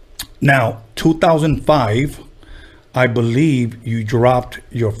 now, 2005, I believe you dropped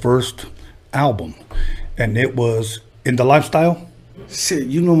your first album, and it was In the Lifestyle. Shit,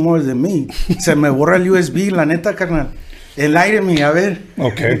 you know more than me. Se me borra el USB, la neta, carnal. Enlighten me, a ver.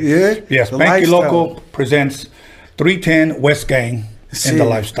 Okay. Yeah. Yes, The Spanky Lifestyle. Loco presents 310 West Gang In the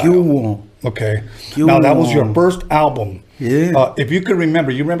Lifestyle. ¿Qué hubo? Okay. ¿Qué Now, that was your hubo? first album. Yeah. If you could remember,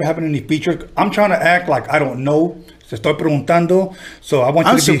 you remember having any features? I'm trying to act like I don't know. Se estoy preguntando. So I want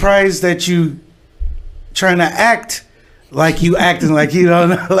you I'm to be... surprised that you trying to act like you acting like you don't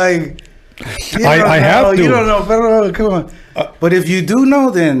know. Like, you I don't have know, to. You don't know. Pero, come on. But if you do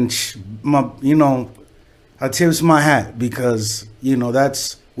know, then, I tips my hat because,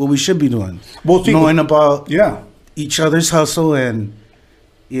 that's what we should be doing. Well, see, Knowing about Yeah. each other's hustle and,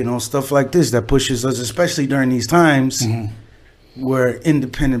 you know, stuff like this that pushes us, especially during these times where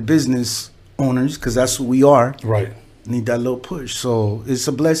independent business owners, because that's what we are, Right. need that little push. So it's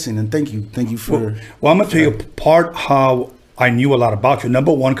a blessing, and thank you for. Well, I'm gonna tell you part how I knew a lot about you.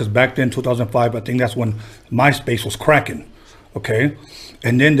 Number one, because back then, 2005, I think that's when MySpace was cracking. Okay,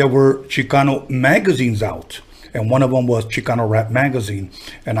 and then there were Chicano magazines out, and one of them was Chicano Rap Magazine.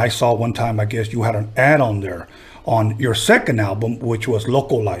 And I saw one time, I guess you had an ad on there on your second album, which was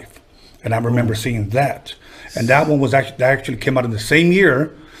Loco Life, and I remember seeing that. And that one was actually came out in the same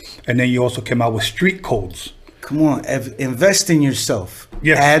year, and then you also came out with Street Codes. Come on, invest in yourself.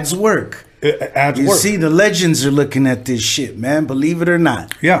 Yes. Ads work. Ads You work. see, the legends are looking at this shit, man. Believe it or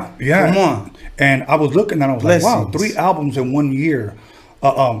not. Yeah. Come on. And I was looking and I was like, wow, Blessings. 3 albums in 1 year.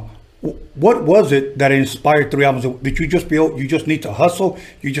 What was it that inspired 3 albums? Did you just feel you just need to hustle?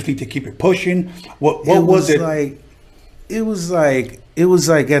 You just need to keep it pushing? What was it? It was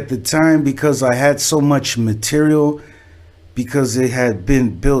like at the time, because I had so much material, because it had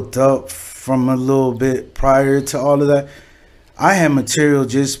been built up from a little bit prior to all of that. I had material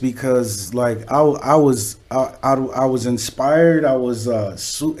just because, like, I was inspired. I was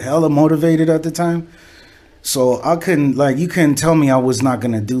hella motivated at the time. So I couldn't, like, you couldn't tell me I was not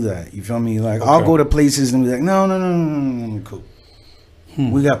gonna do that. You feel me? Like, I'll go to places and be like, no, cool.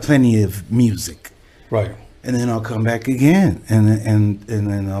 We got plenty of music. Right. And then I'll come back again, and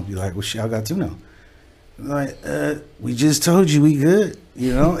then I'll be like, well, shit, I got 2 now. Like, we just told you we good,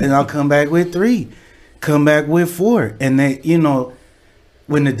 you know. And I'll come back with 3, come back with 4, and they, you know,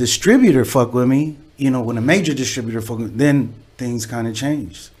 when the distributor fuck with me, you know, when a major distributor fuck with me, then things kind of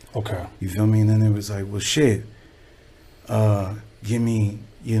changed. Okay. You feel me? And then it was like, well, shit, give me,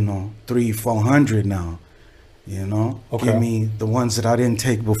 you know, 300-400 now, you know. Okay. Give me the ones that I didn't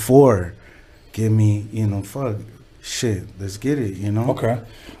take before. Give me, you know, fuck, shit, let's get it, you know.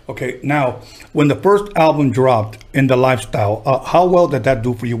 Okay. Now, when the first album dropped, In the Lifestyle, how well did that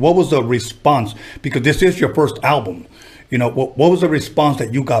do for you? What was the response? Because this is your first album. You know, what was the response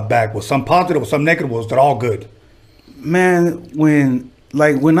that you got back? Was some positive, was some negative? Was that all good? Man, when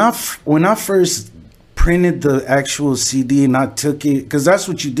I first printed the actual CD and I took it, because that's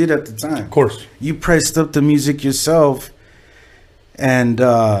what you did at the time. Of course. You pressed up the music yourself, and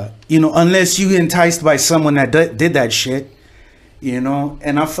you know, unless you enticed by someone that did that shit, you know.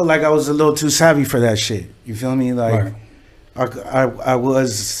 And I feel like I was a little too savvy for that shit. You feel me? Like, Right. I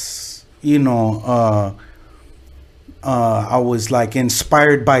was, you know, I was like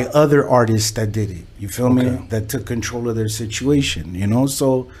inspired by other artists that did it. You feel me? That took control of their situation, you know?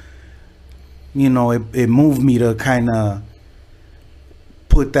 So, you know, it moved me to kind of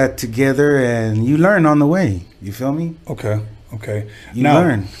put that together, and you learn on the way. You feel me? Okay. You Now,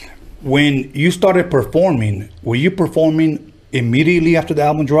 learn. when you started performing, were you performing immediately after the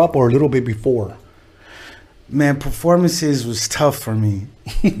album dropped or a little bit before? Man, performances was tough for me.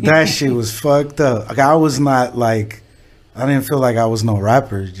 That shit was fucked up. Like, I was not like, I didn't feel like I was no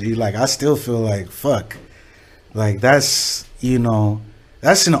rapper. G. Like, I still feel like, fuck. Like, that's, you know,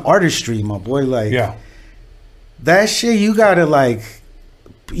 that's an artistry, my boy. Like, Yeah. that shit, you gotta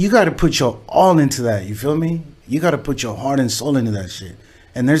put your all into that. You feel me? You gotta put your heart and soul into that shit.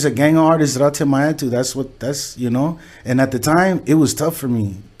 And there's a gang of artists that I tip my hat to. That's, you know. And at the time, it was tough for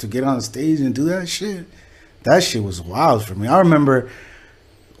me to get on stage and do that shit. That shit was wild for me. I remember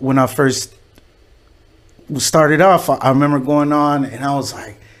when I first started off, I remember going on and I was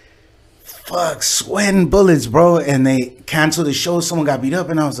like, fuck, sweating bullets, bro. And they canceled the show. Someone got beat up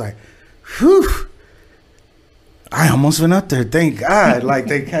and I was like, whew. I almost went up there. Thank God. Like,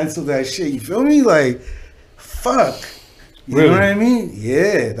 they canceled that shit. You feel me? Like, fuck. You Really? know what I mean?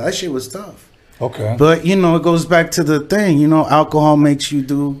 Yeah, that shit was tough. Okay. But, you know, it goes back to the thing. You know, alcohol makes you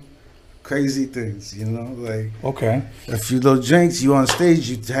do crazy things, you know? Like, Okay. a few little drinks, you on stage,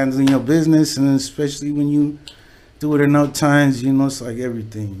 you handling your business, and especially when you do it enough times, you know, it's like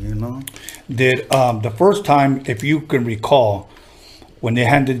everything, you know? Did the first time, if you can recall, when they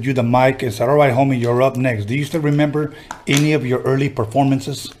handed you the mic and said, all right, homie, you're up next, do you still remember any of your early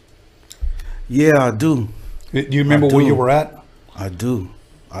performances? Yeah, I do. Do you remember where you were at? I do.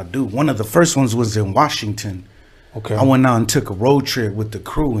 One of the first ones was in Washington. Okay. I went out and took a road trip with the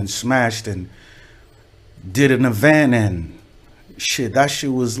crew and smashed and did an event, and shit, that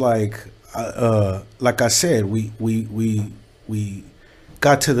shit was like I said, we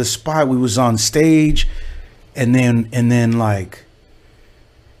got to the spot, we was on stage, and then like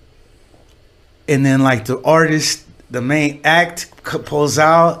the artist, the main act pulls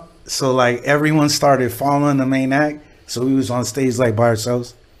out, so like everyone started following the main act, so we was on stage like by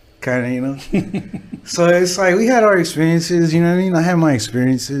ourselves. kind of, you know. So it's like we had our experiences, you know what I mean? I had my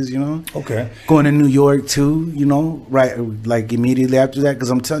experiences, you know. Okay. Going to New York too, you know, right, like immediately after that, because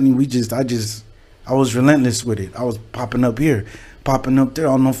I'm telling you, I was relentless with it. I was popping up here, popping up there.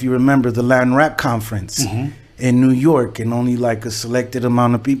 I don't know if you remember the Latin Rap Conference in New York, and only like a selected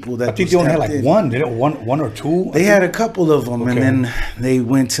amount of people that I think they only had like one or two. They had a couple of them, Okay. and then they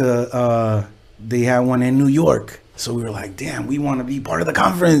went to, they had one in New York. So we were like, damn, we want to be part of the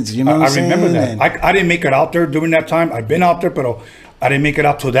conference. You know what I'm saying? I remember that. And I didn't make it out there during that time. I've been out there, but I didn't make it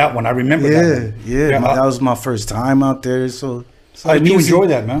out to that one. I remember that one. that was my first time out there. So How did you enjoy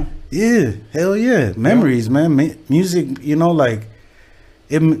that, man? Yeah, hell yeah. Memories, man. Music, you know, like,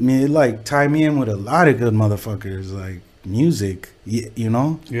 it like tied me in with a lot of good motherfuckers. Like, music, you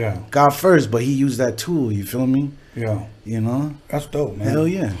know? Yeah. God first, but he used that tool, you feel me? Yeah. You know? That's dope, man. Hell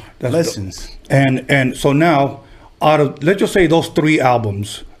yeah. That's Lessons. dope. And so now, out of, let's just say those 3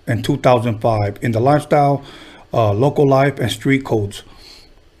 albums in 2005, In the Lifestyle, Local Life, and Street Codes,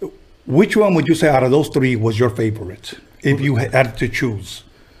 which one would you say out of those 3 was your favorite, if you had to choose?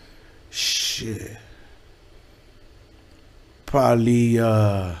 Shit. Probably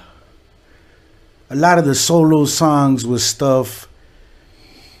a lot of the solo songs was stuff.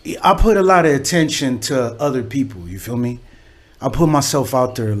 I put a lot of attention to other people, you feel me? I put myself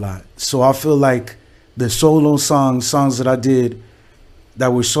out there a lot. So I feel like the solo songs that I did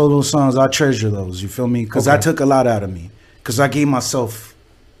that were solo songs, I treasure those, you feel me? Because I took a lot out of me. Because I gave myself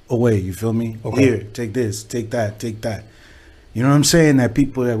away, you feel me? Okay. Here, take this, take that, take that. You know what I'm saying? That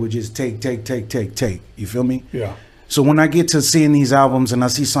people that would just take. You feel me? Yeah. So when I get to seeing these albums and I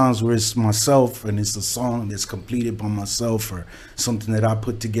see songs where it's myself and it's a song that's completed by myself or something that I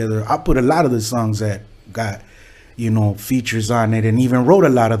put together, I put a lot of the songs that got, you know, features on it and even wrote a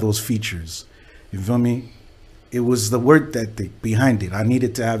lot of those features. You feel me? It was the work ethic behind it. I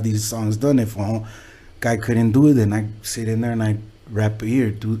needed to have these songs done. If a guy couldn't do it, then I sit in there and I rap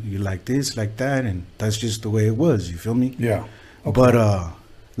here, do you like this, like that, and that's just the way it was. You feel me? Yeah. Okay. But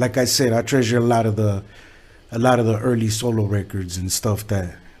like I said, I treasure a lot of the early solo records and stuff,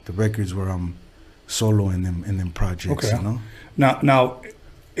 that the records where I'm solo in them projects. Okay. You know? Now,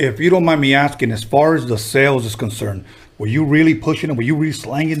 if you don't mind me asking, as far as the sales is concerned, were you really pushing them? Were you really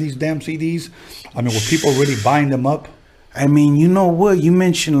slanging these damn CDs? I mean, were people really buying them up? I mean, you know what? You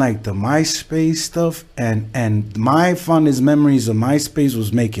mentioned like the MySpace stuff, and my fondest memories of MySpace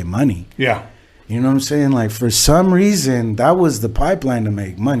was making money. Yeah. You know what I'm saying? Like, for some reason, that was the pipeline to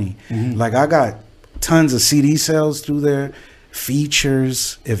make money. Mm-hmm. Like, I got tons of CD sales through there,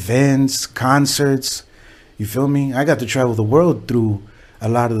 features, events, concerts. You feel me? I got to travel the world through a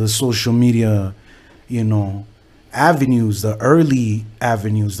lot of the social media, you know, avenues, the early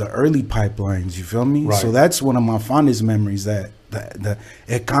pipelines. You feel me? Right. So that's one of my fondest memories, that the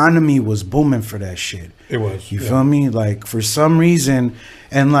economy was booming for that shit. It was. You feel me? Like, for some reason,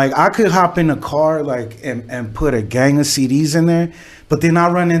 and like I could hop in a car like and put a gang of CDs in there, but then I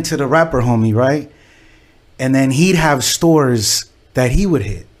run into the rapper homie, right? And then he'd have stores that he would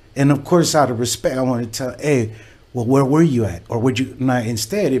hit. And of course, out of respect, I want to tell, hey, well, where were you at? Or would you not?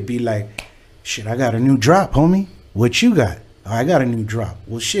 Instead, it'd be like, shit, I got a new drop, homie. What you got? I got a new drop.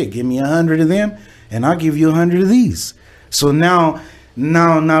 Well, shit, give me 100 of them and I'll give you 100 of these. So now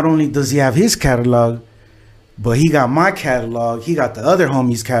not only does he have his catalog, but he got my catalog. He got the other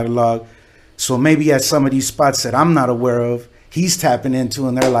homie's catalog. So maybe at some of these spots that I'm not aware of, he's tapping into,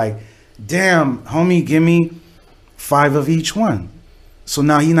 and they're like, damn, homie, give me 5 of each one. So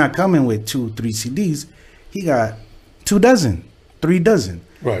now he's not coming with 2-3 CDs. He got 2 dozen, 3 dozen.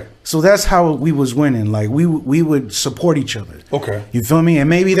 Right. So that's how we was winning. Like, we would support each other. Okay. You feel me? And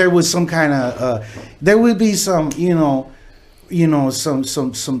maybe there was some kind of there would be some,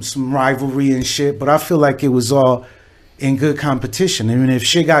 some rivalry and shit, but I feel like it was all in good competition. I mean, if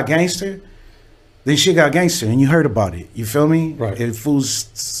shit got gangster, then shit got gangster, and you heard about it. You feel me? Right. If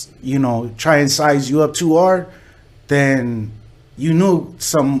fools, try and size you up too hard, then you knew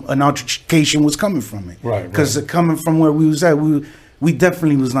an altercation was coming from it. Right. Because coming from where we was at, we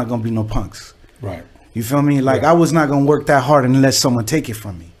definitely was not gonna be no punks. Right. You feel me? Like, Yeah. I was not gonna work that hard unless someone take it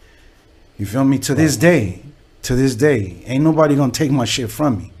from me. You feel me? To this day, ain't nobody gonna take my shit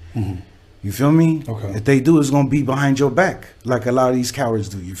from me. Mm-hmm. You feel me? Okay. If they do, it's gonna be behind your back, like a lot of these cowards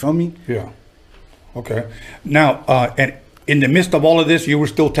do. You feel me? Yeah. Okay. Now, and in the midst of all of this, you were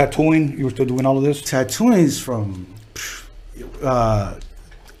still tattooing? You were still doing all of this? Tattooing is from a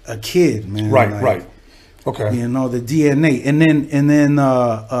kid, man. Right, Like, right. Okay. The DNA, and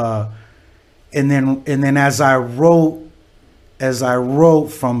then as I wrote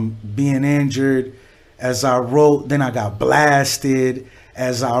from being injured, as I wrote, then I got blasted.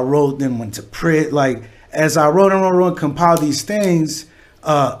 as I wrote, then went to print. Like as I wrote and compiled these things,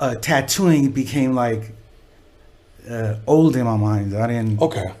 tattooing became like old in my mind. I didn't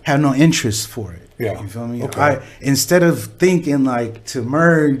have no interest for it. Yeah. You feel me? Okay. Instead of thinking like to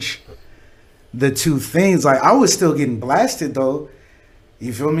merge the two things, like I was still getting blasted though.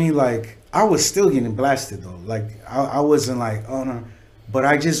 You feel me? Like I was still getting blasted though. Like I wasn't like, oh no, but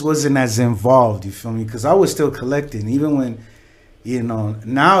I just wasn't as involved. You feel me? Because I was still collecting, even when, you know,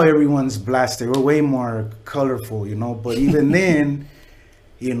 now everyone's blasted. We're way more colorful, you know. But even then,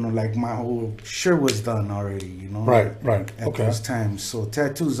 you know, like my whole shirt was done already, you know. Right. At those times. So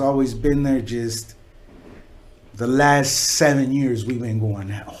tattoo's always been there. Just the last 7 years we've been going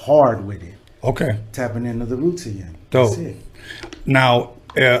hard with it. Okay. Tapping into the roots again. Dope. That's it. Now,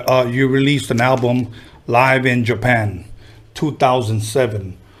 you released an album live in Japan,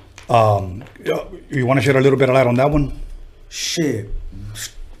 2007. You want to shed a little bit of light on that one? Shit.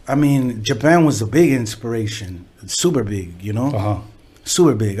 I mean, Japan was a big inspiration. Super big, you know? Uh-huh.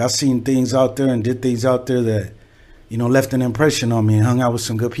 Super big. I seen things out there and did things out there that, you know, left an impression on me and hung out with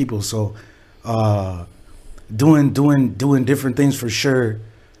some good people. So, doing different things for sure,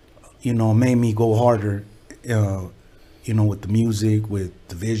 you know, made me go harder, you know, with the music, with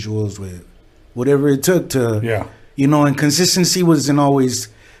the visuals, with whatever it took to, you know, and consistency wasn't always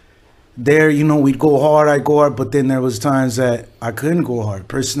there. You know, we'd go hard, I'd go hard, but then there was times that I couldn't go hard.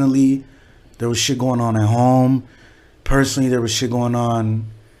 Personally, there was shit going on at home. Personally, there was shit going on,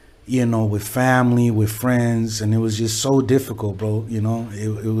 you know, with family, with friends, and it was just so difficult, bro. You know,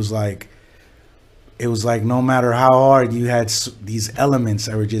 it was like no matter how hard you had these elements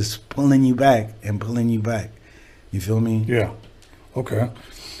that were just pulling you back and pulling you back. You feel me? Yeah. Okay.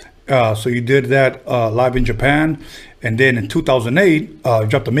 So you did that live in Japan, and then in 2008, you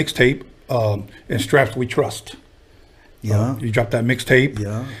dropped a mixtape, "In Straps We Trust." Yeah. You dropped that mixtape.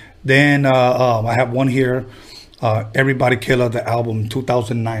 Yeah. Then I have one here, "Everybody Killer," the album,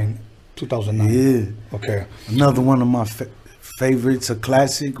 2009. 2009. Yeah. Okay. Another one of my favorites, a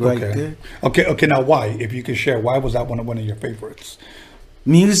classic right there. Okay. Now, why? If you could share, why was that one of your favorites?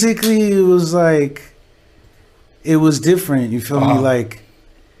 Musically, it was like, it was different. You feel me? Like,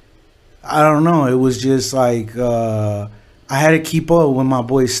 I don't know. It was just like I had to keep up with my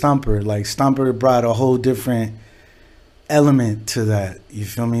boy Stomper. Like Stomper brought a whole different element to that. You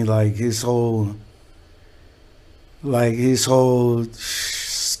feel me? Like his whole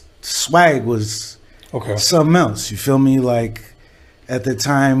swag was something else. You feel me? Like at the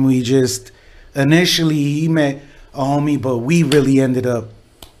time, we just initially he met a homie, but we really ended up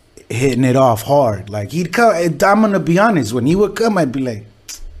hitting it off hard. Like he'd come. I'm gonna be honest. When he would come, I'd be like,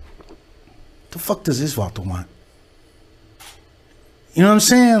 "The fuck does this vato want?" You know what I'm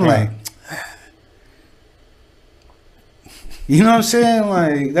saying? Like, you know what I'm saying?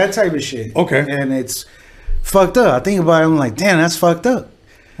 Like that type of shit. Okay. And it's fucked up. I think about it. I'm like, damn, that's fucked up.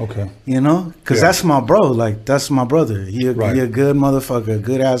 Okay. You know, because that's my bro. Like that's my brother. He a good motherfucker, a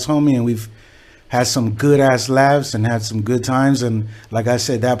good ass homie, and we've had some good ass laughs and had some good times. And like I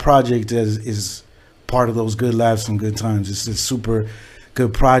said, that project is part of those good laughs and good times. It's a super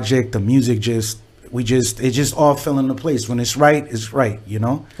good project. The music it just all fell into place. When it's right, you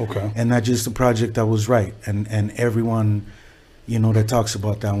know? Okay. And that's just the project that was right. And everyone, you know, that talks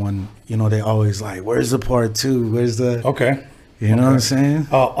about that one, you know, they always like, where's the part two? Where's the... Okay. You know what I'm saying?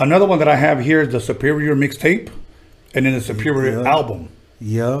 Another one that I have here is the Superior mixtape and then the Superior album.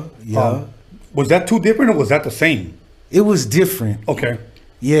 Yeah. Was that too different or was that the same? It was different. Okay.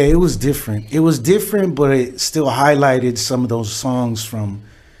 Yeah, it was different. It was different, but it still highlighted some of those songs from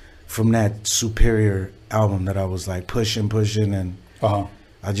that Superior album that I was like pushing, and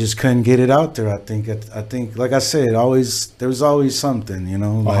I just couldn't get it out there. I think, like I said, there was always something, you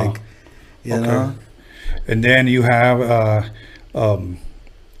know, like, you know. And then you have, I'm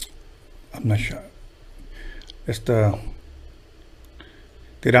not sure. It's the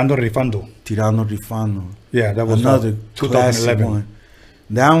Tirando Rifando. Yeah, that was another 2011 one.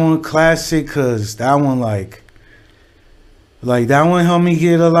 That one classic, cause that one like that one helped me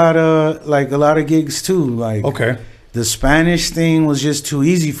get a lot of gigs too. Like the Spanish thing was just too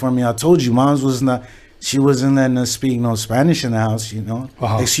easy for me. I told you, she wasn't letting us speak no Spanish in the house, you know.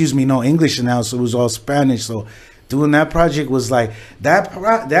 Excuse me, no English in the house. It was all Spanish. So doing that project was like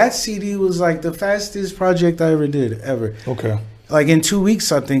that CD was like the fastest project I ever did ever. Okay. Like in 2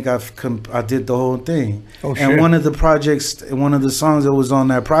 weeks, I think I did the whole thing. Oh, and one of the songs that was on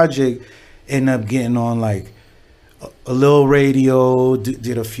that project ended up getting on like a little radio,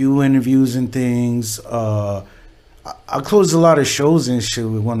 did a few interviews and things. I closed a lot of shows and shit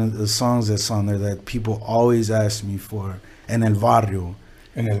with one of the songs that's on there that people always ask me for, and El Barrio.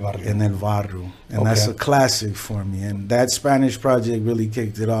 En el barrio. En el Barrio. And that's a classic for me. And that Spanish project really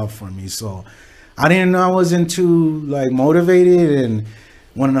kicked it off for me. So I didn't know I wasn't too like motivated, and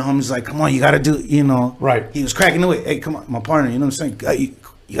one of the homies like, come on, you gotta do it, you know. Right. He was cracking the whip. Hey, come on, my partner, you know what I'm saying?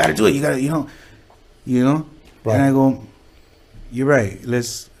 You gotta do it, you gotta, you know. Right. And I go, you're right.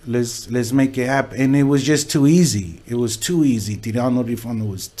 Let's make it happen. And it was just too easy. It was too easy. Tirando Rifando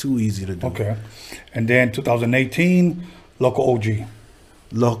was too easy to do. Okay. And then 2018, Loco OG.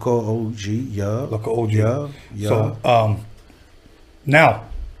 Loco OG, yeah. Loco OG. Yeah. So now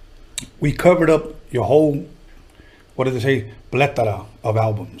we covered up your whole, what does it say, pléthora of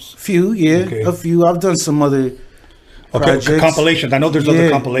albums. Few, yeah, Okay. a few. I've done some other projects. Compilations. I know there's other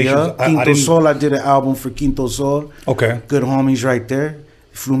compilations. Yeah. Quinto Sol, I did an album for Quinto Sol. Okay. Good homies right there.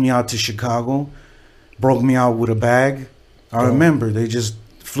 Flew me out to Chicago. Broke me out with a bag. I remember they just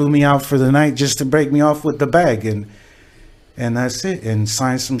flew me out for the night just to break me off with the bag. And that's it. And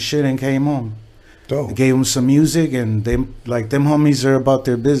signed some shit and came home. Dope. Gave them some music, and them homies are about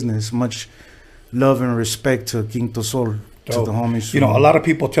their business. Much love and respect to Quinto Sol, to the homies. You know, a lot of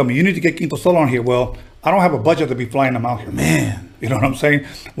people tell me, you need to get Quinto Sol on here. Well, I don't have a budget to be flying them out here. Man. You know what I'm saying?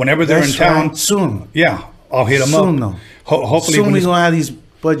 Whenever they're That's in town. right. Soon. Yeah, I'll hit them Soon, up. though. Hopefully Soon when we're this- going to have these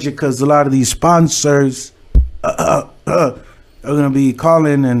budget, because a lot of these sponsors are going to be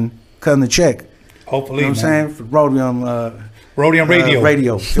calling and cutting the check. hopefully, You know what I'm saying? For Rhodium Rhodium Radio.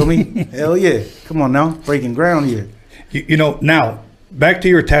 radio. Feel me? Hell yeah. Come on now. Breaking ground here. You know, now, back to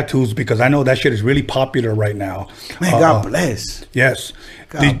your tattoos, because I know that shit is really popular right now. Man, God bless. Yes.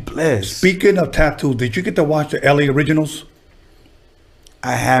 God bless. Speaking of tattoos, did you get to watch the LA Originals?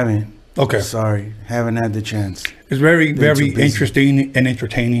 I haven't. Okay. Sorry. Haven't had the chance. It's very, Been very too busy. interesting and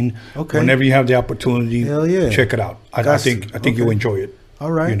entertaining. Okay. Whenever you have the opportunity, Hell yeah. check it out. I Got think to. you'll Okay. enjoy it.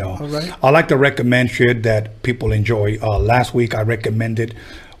 All right. You know, All right. I like to recommend shit that people enjoy. Last week I recommended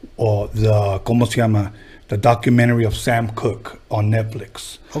the documentary of Sam Cooke on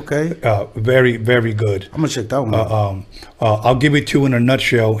Netflix. Okay. Very, very good. I'm going to check that one out. I'll give it to you in a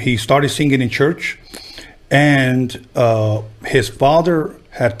nutshell. He started singing in church, and his father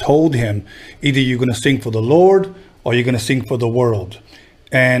had told him, either you're going to sing for the Lord or you're going to sing for the world.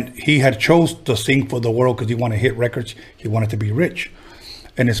 And he had chose to sing for the world because he wanted to hit records. He wanted to be rich.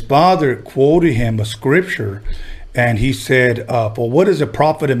 And his father quoted him a scripture, and he said, for what is a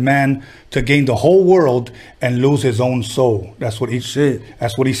profit a man to gain the whole world and lose his own soul? That's what he Shit.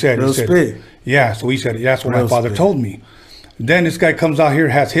 That's what he said. Real He said, spit. yeah, so he said, that's what my Real father spit. told me. Then this guy comes out here,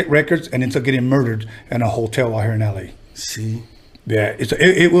 has hit records, and ends up getting murdered in a hotel out here in LA. See? Yeah,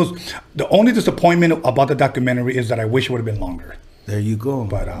 it was the only disappointment about the documentary is that I wish it would have been longer. There you go.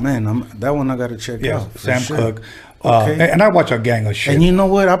 But, man, that one I got to check Yeah, out. for Sam sure. Cooke. Okay. And I watch a gang of shit. And you know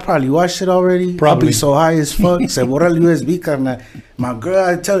what? I probably watched it already. Probably. I'll be so high as fuck. Said, what are USB, carnal? My girl,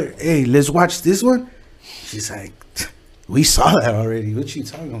 I tell her, hey, let's watch this one. She's like, we saw that already. What you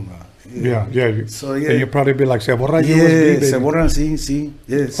talking about? Yeah. So, yeah. And you'll probably be like, say, what are Yeah, USB, baby? said, what are see?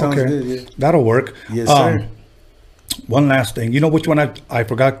 Yeah, it sounds good. Yeah. That'll work. Yes, sir. One last thing. You know which one I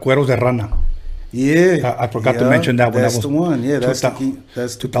forgot? Cueros de Rana. Yeah. I forgot to mention that one. That's That was the one. Yeah, that's 2000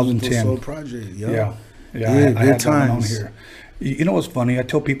 that's the 2010 Soul project. Yeah. Yeah, I had good that one on times. here. You know what's funny? I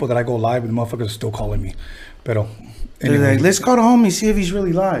tell people that I go live and the motherfuckers are still calling me. Pero, They're anyway. like, let's call the homie, see if he's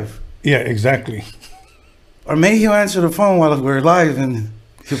really live. Yeah, exactly. Or maybe he'll answer the phone while we're live and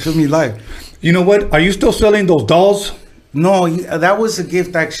he'll put me live. You know what? Are you still selling those dolls? No, that was a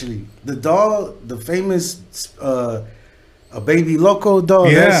gift actually. The doll, the famous a Baby Loco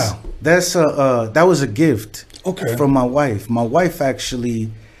doll. Yeah. That was a gift. Okay. From my wife. My wife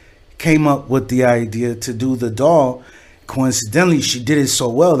actually came up with the idea to do the doll. Coincidentally, she did it so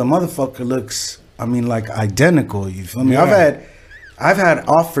well. The motherfucker looks, I mean, like identical. You feel me? Yeah. I've had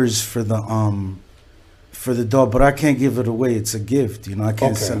offers for the doll, but I can't give it away. It's a gift. You know, I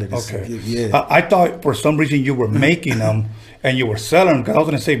can't sell it. It's a gift. Yeah. I thought for some reason you were making them and you were selling them because I was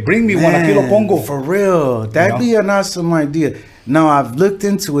going to say, bring me one, aquí lo pongo. For real. That'd be an awesome idea. Now, I've looked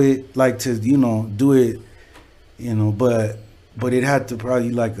into it, like to, do it, but it had to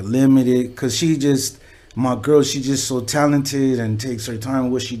probably like a limited, because my girl, she's just so talented and takes her time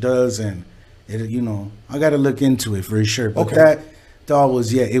with what she does. And, I got to look into it for sure. But that doll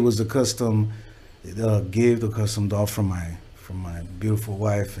was, it was a custom gift, a custom doll from my beautiful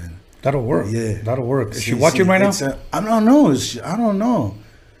wife. And That'll work. Yeah. That'll work. Is she watching right now? I don't know. I don't know.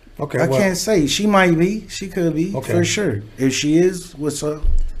 Okay. I can't say. She might be. She could be. Okay. For sure. If she is, what's up?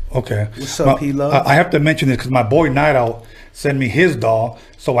 Okay. What's up, P-Love? I have to mention this because my boy Night Owl sent me his doll.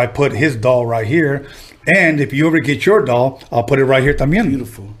 So I put his doll right here. And if you ever get your doll, I'll put it right here también.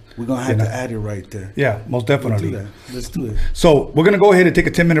 Beautiful. We're gonna have to add it right there. Yeah, most definitely. Let's do that. Let's do it. So we're gonna go ahead and take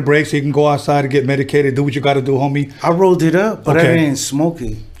a 10-minute break so you can go outside and get medicated. Do what you got to do, homie. I rolled it up, but I didn't smoke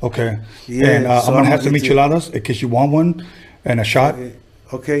it. Okay. Yeah, And so I'm gonna have some get micheladas in case you want one, and a shot,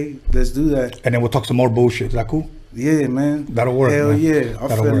 Okay, let's do that. and then we'll talk some more bullshit. Is that cool? Yeah, man. That'll work, Hell man. yeah. I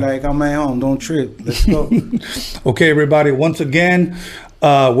That'll feel work. like I'm at home. Don't trip. Let's go. Okay, everybody. Once again,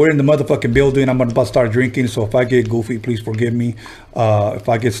 we're in the motherfucking building. I'm about to start drinking, so if I get goofy, please forgive me. If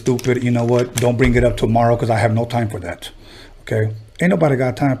I get stupid, you know what? Don't bring it up tomorrow because I have no time for that. Okay? Ain't nobody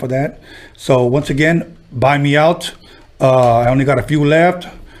got time for that. So once again, buy me out. I only got a few left.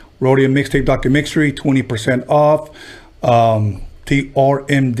 Rhodium Mixtape Docu-Mixery, 20% off.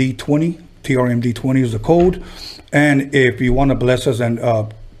 TRMD20. TRMD20 is the code. And if you want to bless us and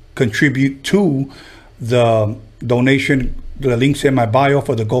contribute to the donation, the link's in my bio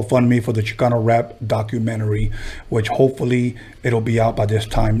for the GoFundMe for the Chicano Rap documentary, which hopefully it'll be out by this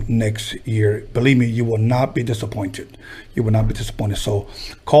time next year. Believe me, you will not be disappointed. You will not be disappointed. So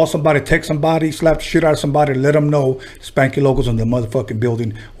call somebody, text somebody, slap the shit out of somebody, let them know Spanky Locals in the motherfucking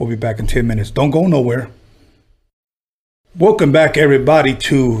building. We'll be back in 10 minutes. Don't go nowhere. Welcome back, everybody,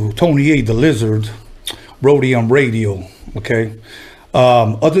 to Tony A. the Lizard, Rhodium Radio. Okay.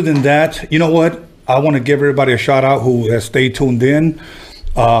 Other than that, you know what? I want to give everybody a shout out who has stayed tuned in.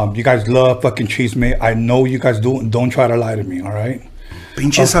 You guys love fucking Chisme. I know you guys do. Don't try to lie to me, all right?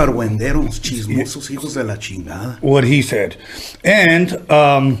 Pinches argüenderos, chismosos, hijos de la chingada. What he said. And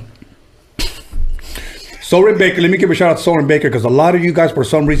Soren Baker, let me give a shout out to Soren Baker because a lot of you guys for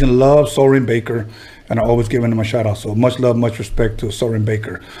some reason love Soren Baker, and I'm always giving him a shout out. So much love, much respect to Soren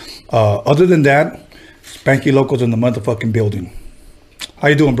Baker. Other than that, Spanky Locals in the motherfucking building. How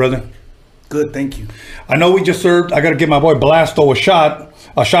you doing, brother? Good, thank you. I know we just served. I got to give my boy Blasto a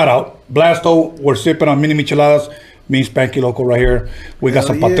shout out. Blasto, we're sipping on mini micheladas. Me and Spanky Local right here. We got Hell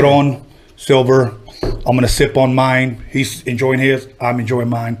some yeah. Patron Silver. I'm going to sip on mine. He's enjoying his. I'm enjoying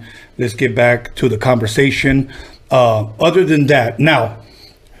mine. Let's get back to the conversation. Other than that, now,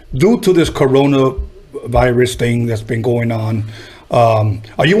 due to this coronavirus thing that's been going on,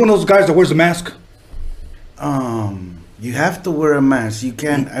 are you one of those guys that wears a mask? You have to wear a mask. You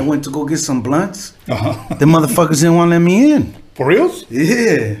can't. I went to go get some blunts. Uh-huh. The motherfuckers didn't want to let me in. For reals?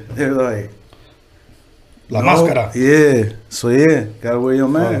 Yeah, they're like La no. máscara. Yeah, so yeah, gotta wear your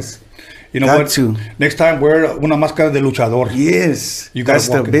mask. You know Got what? to. Next time, wear una máscara de luchador. Yes, You gotta that's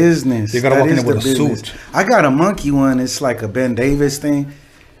walk the in- business. you gotta That walk in is there with the a business. suit. I got a monkey one. It's like a Ben Davis thing.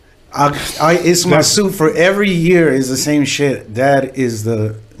 It's my That's- suit for every year. Is the same shit. That is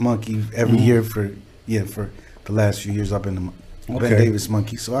the monkey every Mm-hmm. year for the last few years. I've been the Okay. Ben Davis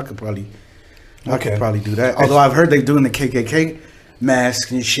monkey, so I could probably Okay. do that. Although I've heard they're doing the KKK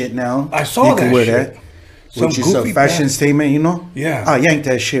mask and shit now. I saw you can that wear shit. that. Some Which is a goofy fashion bastard. statement, you know? Yeah. I yanked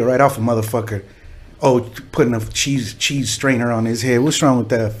that shit right off a motherfucker. Oh, putting a cheese strainer on his head. What's wrong with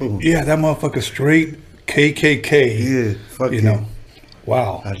that fool? Yeah, that motherfucker straight KKK. Yeah, fuck You it. know.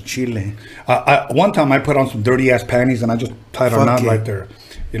 Wow. Out of Chile. One time I put on some dirty ass panties and I just tied a Fuck knot it. right there.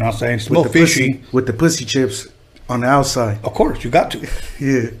 You know what I'm saying? It's a With little the fishy. with the pussy chips on the outside. Of course, you got to.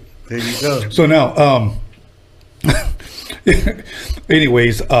 Yeah, there you go. So now,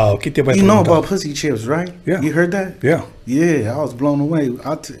 anyways, ¿qué te voy a You know preguntar? about pussy chips, right? Yeah. You heard that? Yeah. Yeah, I was blown away.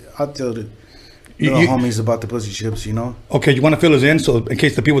 I tell the You- little you- homies about the pussy chips, you know? Okay, you want to fill us in so in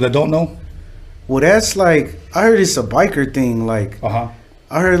case the people that don't know? Well, that's like, I heard it's a biker thing. Like, Uh-huh.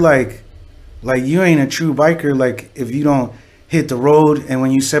 I heard like you ain't a true biker, like, if you don't hit the road and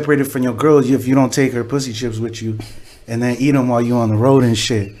when you separated from your girl, if you don't take her pussy chips with you and then eat them while you on the road and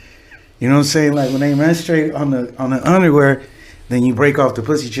shit. You know what I'm saying? Like when they menstruate on the underwear, then you break off the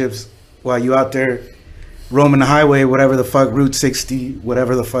pussy chips while you out there roaming the highway, whatever the fuck, Route 60,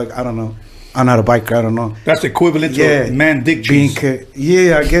 whatever the fuck, I don't know. I'm not a biker, I don't know. That's equivalent Yeah, to man dick cheese.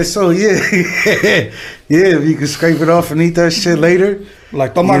 yeah, I guess so. Yeah, yeah. If you can scrape it off and eat that shit later,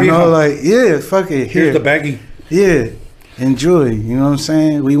 Like, toma you know, vieja. like yeah, fuck it. Here's Here. the baggie. Yeah, enjoy. You know what I'm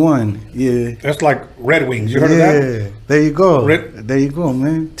saying? We won. Yeah. That's like Red Wings. You heard of that? There you go. Red- There you go,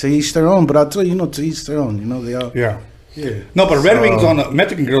 man. To each their own. But I tell you, to each their own. You know they all. Yeah. Yeah. No, but Red So- Wings on the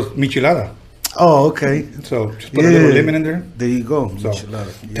Mexican girls michelada. Oh, okay. So just put a little lemon in there. There you go. So,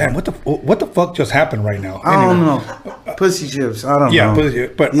 Enchilada. Yeah. damn, what the fuck just happened right now? I don't Anyway. know. Pussy chips. I don't Yeah, know.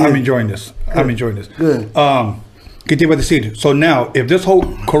 but Yeah. I'm enjoying this. I'm enjoying this. Good. ¿Qué te iba a decir? So now, if this whole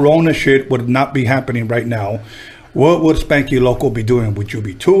Corona shit would not be happening right now, what would Spanky Local be doing? Would you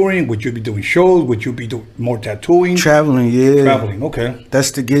be touring? Would you be doing shows? Would you be doing more tattooing? Traveling. Yeah. Traveling. Okay.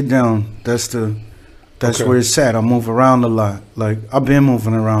 That's the get down. That's Okay. where it's at. I move around a lot. Like I've been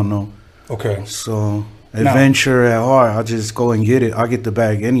moving around though. Okay. So Adventure at heart. I'll just go and get it. I'll get the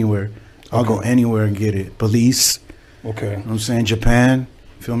bag anywhere. I'll go anywhere and get it. Belize. Okay. You know what I'm saying? Japan.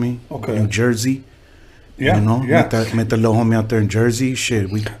 Feel me? Okay. New Jersey. Yeah. You know? Yeah. Met the little homie out there in Jersey. Shit,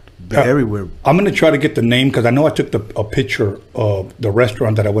 we been everywhere. I'm gonna try to get the name because I know I took a picture of the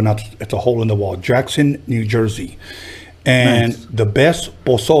restaurant that I went out. It's a hole in the wall, Jackson, New Jersey, and the best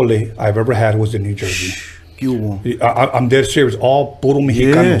pozole I've ever had was in New Jersey. You won't. I'm dead serious. All puro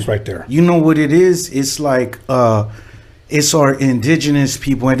mexicanos right there. You know what it is? It's like it's our indigenous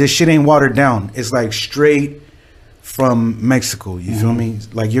people, and this shit ain't watered down. It's like straight from Mexico. You feel me?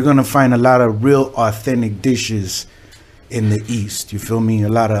 Like you're gonna find a lot of real authentic dishes in the East. You feel me? A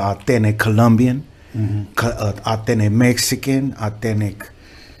lot of authentic Colombian, authentic Mexican, authentic.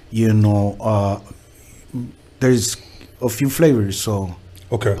 You know, there's a few flavors. So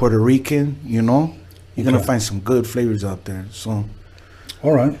Puerto Rican. You know, you're gonna find some good flavors out there. So.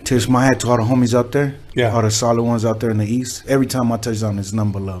 All right. Tips my hat to all the homies out there. Yeah. All the solid ones out there in the East. Every time I touch down, there's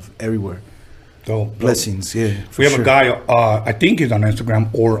number love everywhere. So Blessings, yeah. We have a guy, I think he's on Instagram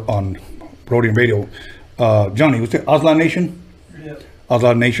or on Rodium Radio. Johnny, what's it? Aslan Nation? Yeah.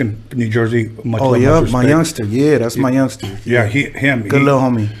 Aslan Nation, New Jersey. Much love, yeah, much my respect. youngster. Yeah, that's my youngster. Yeah, him. Good little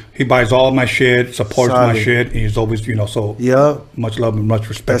homie. He buys all my shit, supports my Solid. shit. He's always, so Yeah, much love and much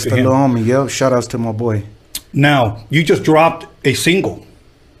respect that's to the him. little homie. Yeah, shout outs to my boy. Now, you just dropped a single,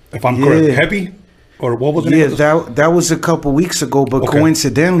 if I'm correct. Heavy? Or what was it? Yeah, that was a couple weeks ago, but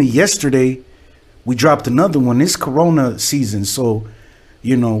coincidentally, yesterday, we dropped another one. It's Corona season, so,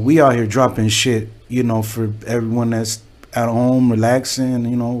 we out here dropping shit, for everyone that's at home,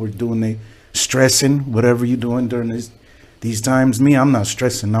 relaxing, we're doing stressing, whatever you're doing during these times. Me, I'm not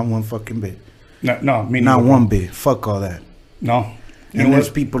stressing, not one fucking bit. No, me Not neither. one bit. Fuck all that. No. And there's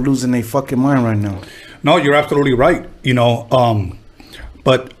people losing their fucking mind right now. No, you're absolutely right.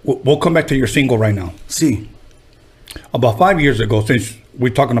 But we'll come back to your single right now. See. About 5 years ago, since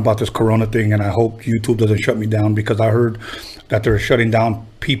we're talking about this Corona thing, and I hope YouTube doesn't shut me down because I heard that they're shutting down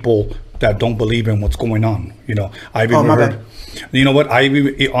people that don't believe in what's going on. I've even heard. You know what?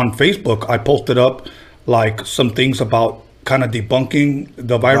 On Facebook, I posted up like some things about kind of debunking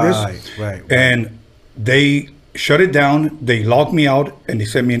the virus. Right. And they shut it down. They logged me out, and they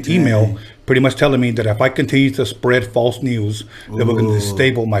sent me an email pretty much telling me that if I continue to spread false news, that we're going to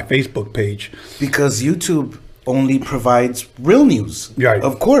disable my Facebook page. Because YouTube only provides real news. Right.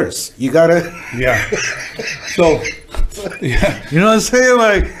 Of course. You gotta. Yeah. So, yeah. You know what I'm saying?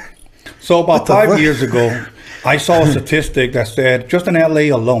 Like. So about 5 years ago, I saw a statistic that said just in LA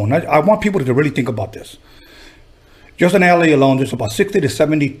alone, I want people to really think about this. Just in LA alone, there's about 60 to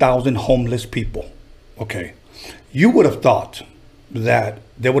 70,000 homeless people. Okay. You would have thought that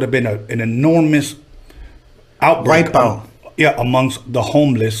there would have been an enormous outbreak amongst the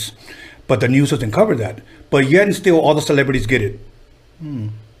homeless, but the news doesn't cover that. But yet and still, all the celebrities get it.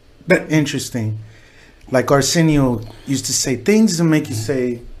 Interesting. Like Arsenio used to say, things to make you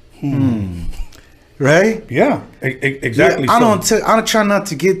say, right? Yeah, exactly. Yeah, I don't try not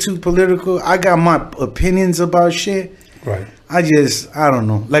to get too political. I got my opinions about shit. Right. I don't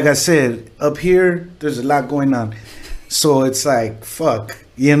know. Like I said, up here, there's a lot going on. So it's like, fuck.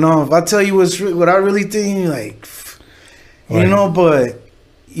 If I tell you what I really think, you're like, but,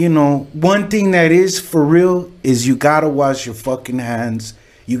 one thing that is for real is you gotta wash your fucking hands.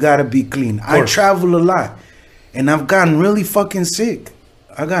 You gotta be clean. I travel a lot, and I've gotten really fucking sick.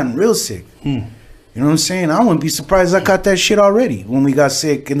 I've gotten real sick. You know what I'm saying? I wouldn't be surprised I got that shit already when we got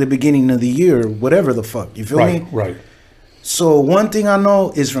sick in the beginning of the year, whatever the fuck. You feel me? Right. So one thing I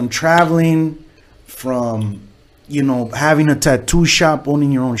know is from traveling, from, having a tattoo shop,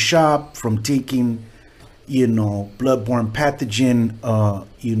 owning your own shop, from taking, bloodborne pathogen,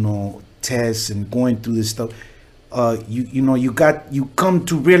 tests and going through this stuff. You come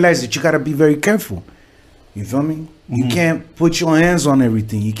to realize that you got to be very careful. You feel me? You can't put your hands on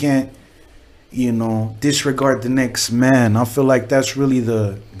everything. You can't, disregard the next man. I feel like that's really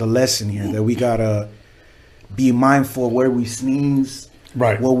the lesson here, that we got to be mindful of where we sneeze,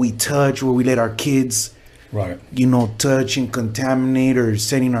 what we touch, where we let our kids, touch and contaminate, or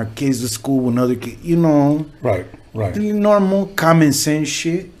sending our kids to school with another kid, Right. The normal common sense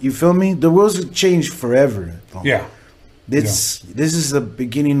shit. You feel me? The world's will change forever. Yeah. This is the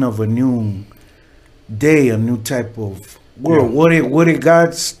beginning of a new day, a new type of world. What it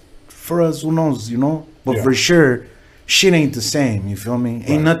got for us, who knows, But for sure, shit ain't the same. You feel me?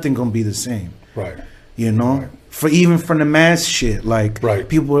 Ain't nothing gonna be the same. Right. For even from the mask shit, like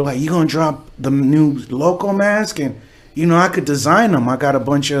people were like, "You gonna drop the new local mask?" And I could design them. I got a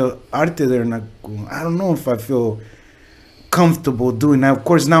bunch of art there, and I don't know if I feel comfortable doing that. Of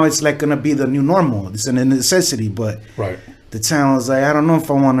course, now it's like gonna be the new normal. It's a necessity, but Right. the town was like, I don't know if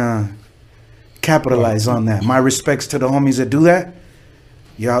I want to capitalize on that. My respects to the homies that do that.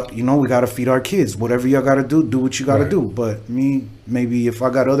 Y'all, you know, we got to feed our kids. Whatever y'all got to do what you got to Right. do. But me, maybe if I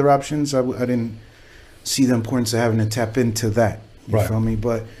got other options, I didn't see the importance of having to tap into that. You Right. feel me?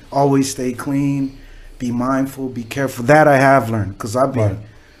 But always stay clean, be mindful, be careful. That I have learned, because I've been Right.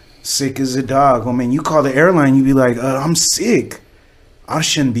 sick as a dog. I mean, you call the airline, you be like, I'm sick. I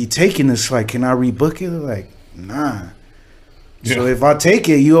shouldn't be taking this flight. Can I rebook it? They're like, nah. So Yeah. if I take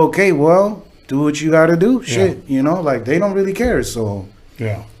it, you okay? Well, do what you got to do. Yeah. Shit, you know, like they don't really care. So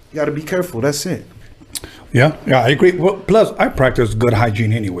Yeah. you got to be careful. That's it. Yeah, I agree. Well, plus, I practice good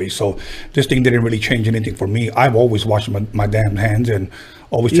hygiene anyway, so this thing didn't really change anything for me. I've always washed my damn hands and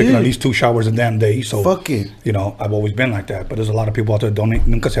always taken Yeah. at least 2 showers a damn day. So Fuck it. You know, I've always been like that. But there's a lot of people out there don't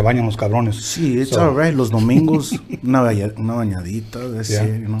nunca se bañan los cabrones. See, it's So, all right. Los domingos, una bañadita. That's Yeah,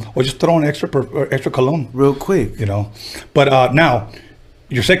 it, you know. or just throw on extra cologne. Real quick. You know, but now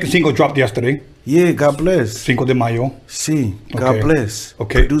your second single dropped yesterday, Yeah, God bless. 5 de Mayo. See, God Okay. bless.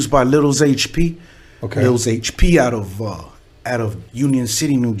 Okay. Produced by Little's HP. Okay. Little's HP out of Union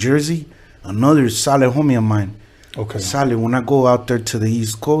City, New Jersey. Another solid homie of mine. Okay. Solid. When I go out there to the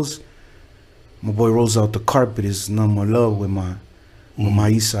East Coast, my boy rolls out the carpet. Is no more love with my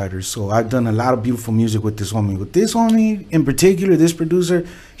East Siders. So I've done a lot of beautiful music with this homie. With this homie in particular, this producer,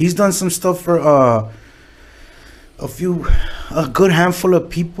 he's done some stuff for a good handful of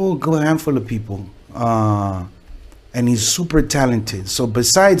people. And he's super talented. So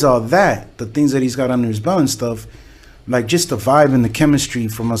besides all that, the things that he's got under his belt and stuff, like just the vibe and the chemistry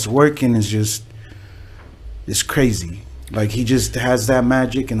from us working is just, it's crazy. Like he just has that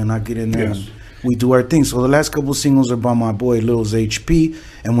magic, and then I get in there Yes. and we do our thing. So the last couple singles are by my boy Little's HP,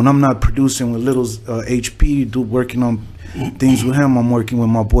 and when I'm not producing with Little's HP, working on things with him, I'm working with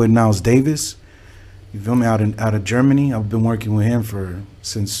my boy Niles Davis. You feel me? Out of Germany, I've been working with him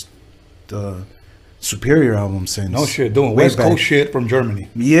since the Superior album. Since No shit, doing way West back. Coast shit from Germany.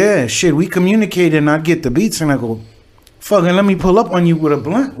 Yeah, shit. We communicated, and I'd get the beats, and I go, "Fucking, let me pull up on you with a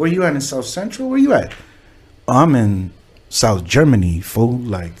blunt." Where you at, in South Central? Where you at? I'm in South Germany, fool.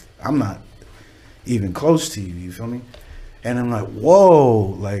 Like I'm not even close to you. You feel me? And I'm like,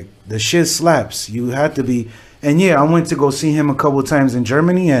 whoa, like the shit slaps. You had to be. And yeah, I went to go see him a couple times in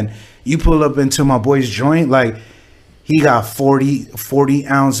Germany, and you pull up into my boy's joint, like he got 40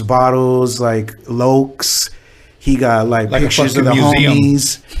 ounce bottles, like Lokes. He got like Like a pictures of the fucking museum.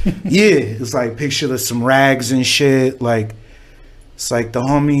 homies. Yeah, it's like pictures of some rags and shit. Like it's like the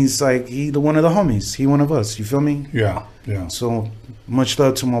homies, like one of the homies. He one of us. You feel me? Yeah, yeah. So much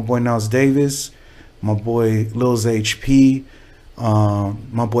love to my boy Niles Davis, my boy Lil's HP,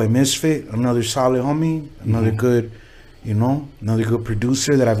 my boy Misfit, another solid homie, another good, another good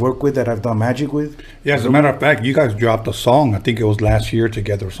producer that I've worked with, that I've done magic with. Yeah, as a matter of fact, you guys dropped a song. I think it was last year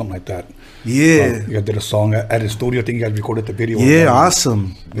together or something like that. Yeah. You guys did a song at the studio. I think you guys recorded the video. Yeah,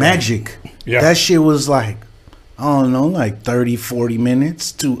 awesome. Magic. Yeah. That shit was like, I don't know, like 30, 40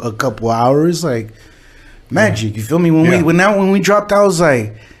 minutes to a couple hours. Like magic. You feel me? When we dropped, I was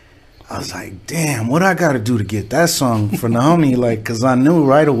like, damn, what I gotta do to get that song from the homie? Like, cause I knew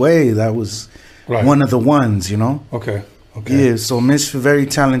right away that was Right. one of the ones, Okay. Okay. Yeah, so Misfit, very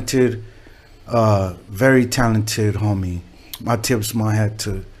talented homie. My tips, my hat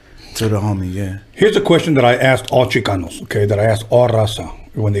to the homie, yeah. Here's a question that I asked all Chicanos, okay, that I asked all Raza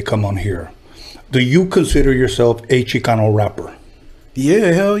when they come on here. Do you consider yourself a Chicano rapper?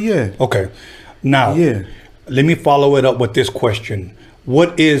 Yeah, hell yeah. Okay. Now, Yeah. let me follow it up with this question.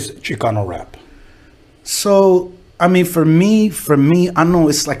 What is Chicano rap? So, I mean, for me, I know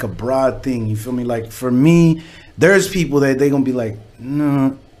it's like a broad thing. You feel me? Like for me, there's people that they gonna be like,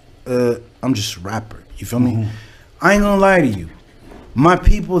 no, I'm just a rapper. You feel me? I ain't gonna lie to you. My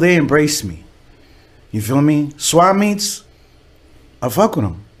people, they embrace me. You feel me? Swap meets, I fuck with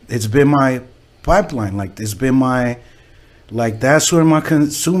them. It's been my pipeline. Like it's been my, like that's where my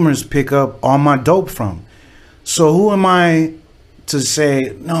consumers pick up all my dope from. So who am I to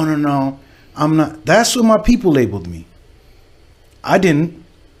say no? I'm not. That's what my people labeled me. I didn't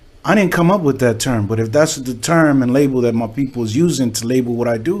come up with that term, but if that's the term and label that my people is using to label what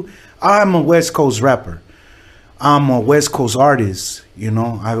I do, I'm a West Coast rapper. I'm a West Coast artist.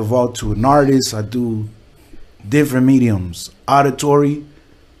 I've evolved to an artist. I do different mediums, auditory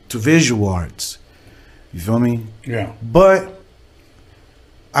to visual arts. You feel me? Yeah. But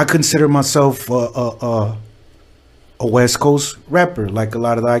I consider myself a West Coast rapper, like a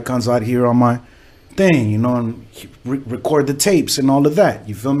lot of the icons out here on my thing, and record the tapes and all of that.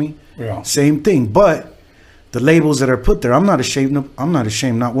 You feel me? Yeah. Same thing. But the labels that are put there, I'm not ashamed,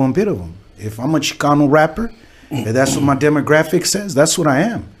 not one bit of them. If I'm a Chicano rapper, if that's what my demographic says, that's what I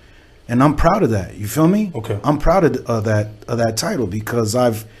am. And I'm proud of that. You feel me? Okay. I'm proud of that title because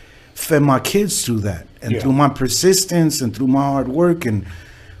I've fed my kids through that. And through my persistence and through my hard work and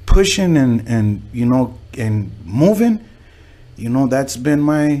pushing and you know, and moving, you know, that's been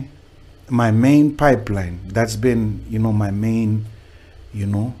my main pipeline. That's been, you know, my main, you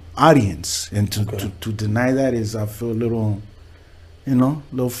know, audience. And to deny that is, I feel a little, you know,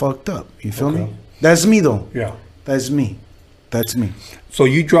 a little fucked up. You feel me? That's me though. Yeah. That's me. That's me. So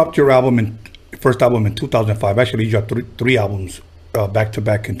you dropped your first album in 2005. Actually, you dropped three albums back to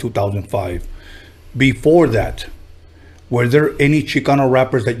back in 2005. Before that, were there any Chicano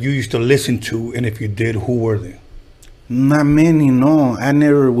rappers that you used to listen to? And if you did, who were they? Not many, no. I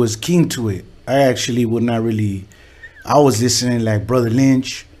never was keen to it. I actually would not really. I was listening like Brother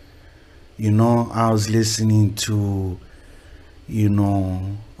Lynch. You know, I was listening to, you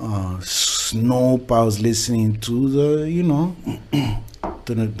know, Snoop. I was listening to the, you know,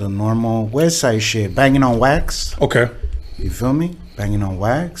 the normal West Side shit. Banging on Wax. Okay. You feel me? Banging on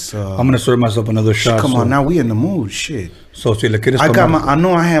Wax. I'm gonna serve myself another shot. Come on, now we in the mood. Shit. So si le quieres I got tomar, I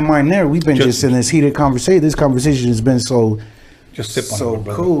know I had mine there. We've been just in this heated conversation. This conversation has been so just sip on so it,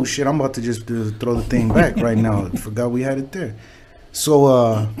 brother. cool. Shit, I'm about to just throw the thing back right now. Forgot we had it there.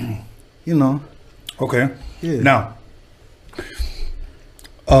 So, you know. Okay. Yeah. Now,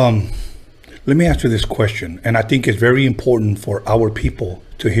 let me ask you this question, and I think it's very important for our people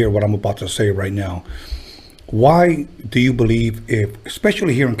to hear what I'm about to say right now. Why do you believe,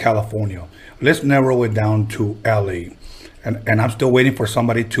 especially here in California, let's narrow it down to LA, and I'm still waiting for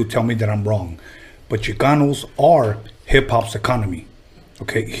somebody to tell me that I'm wrong, but Chicanos are hip-hop's economy,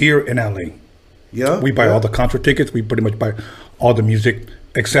 okay, here in LA. Yeah. We buy all the concert tickets, we pretty much buy all the music,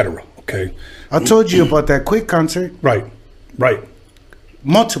 etc., okay? I told you about that Quick concert. Right.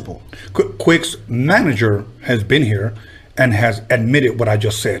 Multiple. Quick's manager has been here and has admitted what I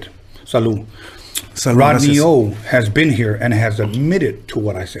just said. Salud. Rodney O has been here and has admitted to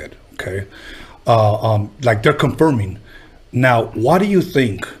what I said. Okay, like they're confirming. Now, why do you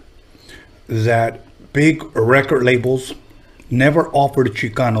think that big record labels never offered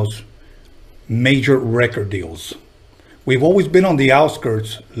Chicanos major record deals? We've always been on the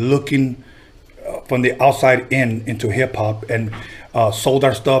outskirts, looking from the outside into hip hop, and sold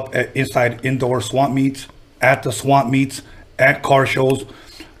our stuff at indoor swamp meets, at the swamp meets, at car shows.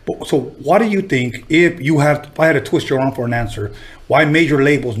 So why do you think, if I had to twist your arm for an answer, why major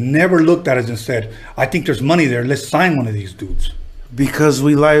labels never looked at us and said, I think there's money there, let's sign one of these dudes? Because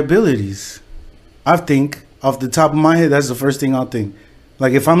we liabilities. I think, off the top of my head, that's the first thing I'll think.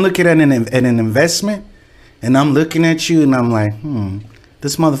 Like, if I'm looking at an investment, and I'm looking at you, and I'm like,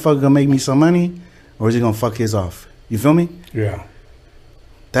 this motherfucker gonna make me some money, or is he gonna fuck his off? You feel me? Yeah.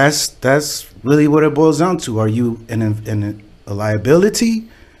 That's really what it boils down to. Are you a liability?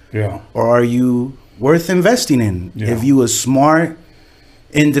 Yeah. Or are you worth investing in? Yeah. If you a smart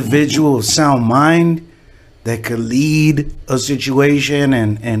individual of sound mind that could lead a situation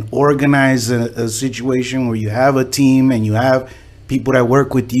and organize a situation where you have a team and you have people that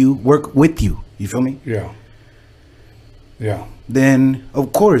work with you. You feel me? Yeah. Yeah. Then,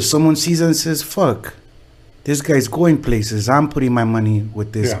 of course, someone sees it and says, fuck, this guy's going places. I'm putting my money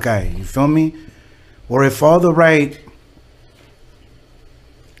with this guy. You feel me? Or if all the right,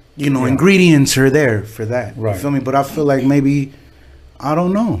 ingredients are there for that. Right. You feel me? But I feel like maybe, I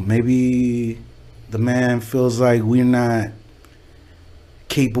don't know, maybe the man feels like we're not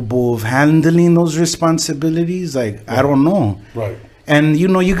capable of handling those responsibilities. Like, I don't know. Right. And,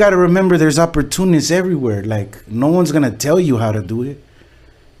 you got to remember there's opportunities everywhere. Like, no one's going to tell you how to do it.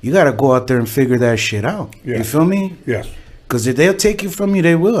 You got to go out there and figure that shit out. Yeah. You feel me? Yes. Because if they'll take it from you,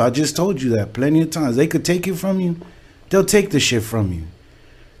 they will. I just told you that plenty of times. They could take it from you. They'll take the shit from you.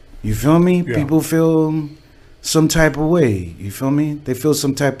 You feel me? Yeah. People feel some type of way. You feel me? They feel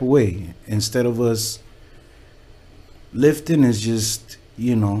some type of way. Instead of us lifting, is just,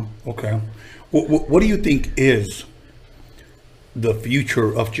 Okay. What do you think is the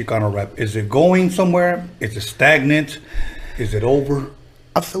future of Chicano rap? Is it going somewhere? Is it stagnant? Is it over?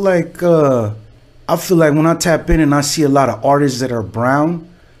 I feel like when I tap in and I see a lot of artists that are brown,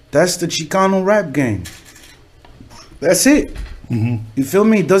 that's the Chicano rap game. That's it. Mm-hmm. You feel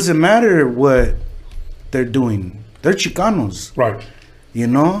me? It doesn't matter what they're doing. They're Chicanos. Right.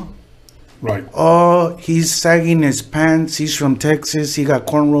 Right. Oh, he's sagging his pants. He's from Texas. He got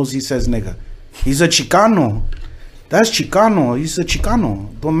cornrows. He says nigga. He's a Chicano. That's Chicano. He's a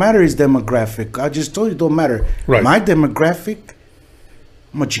Chicano. Don't matter his demographic. I just told you, don't matter. Right. My demographic,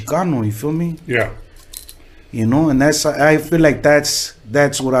 I'm a Chicano. You feel me? Yeah. You know, and I feel like that's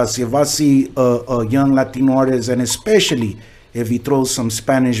what I see. If I see a young Latino artist, and especially if he throws some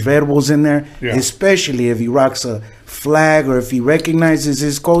Spanish verbos in there, especially if he rocks a flag or if he recognizes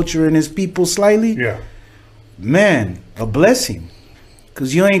his culture and his people slightly, man, a blessing.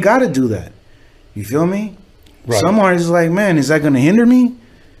 Because you ain't got to do that. You feel me? Right. Some artists like, man, is that going to hinder me?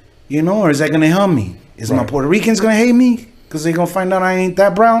 You know, or is that going to help me? Is my Puerto Ricans going to hate me? Because they going to find out I ain't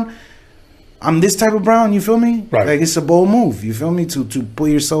that brown? I'm this type of brown, you feel me? Right. Like, it's a bold move, you feel me? To put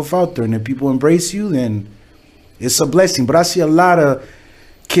yourself out there. And if people embrace you, then it's a blessing. But I see a lot of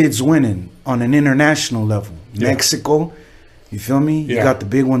kids winning on an international level. Mexico, you feel me? You got the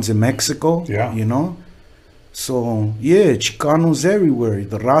big ones in Mexico, you know? So, yeah, Chicanos everywhere.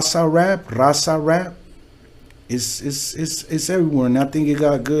 The Raza rap, it's everywhere. And I think it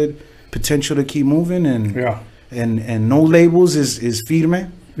got good potential to keep moving. And no labels is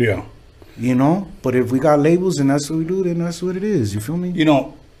firme. Yeah. You know, but if we got labels and that's what we do, then that's what it is. You feel me? You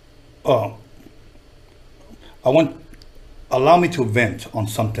know, allow me to vent on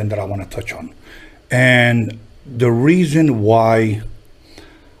something that I want to touch on. And the reason why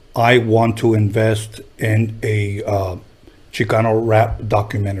I want to invest in a Chicano rap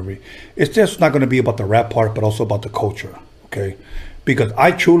documentary, it's just not going to be about the rap part, but also about the culture, okay? Because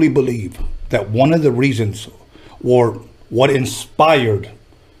I truly believe that one of the reasons, or what inspired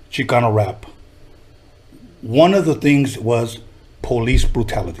Chicano rap, one of the things was police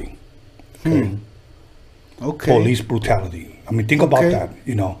brutality. Okay. Police brutality. I mean, think about that.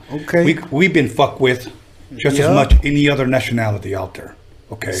 You know, we've been fucked with just as much any other nationality out there.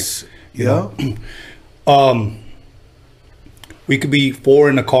 Okay, you know, we could be four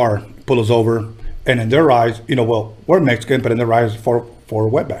in a car, pull us over, and in their eyes, you know, well, we're Mexican, but in their eyes, four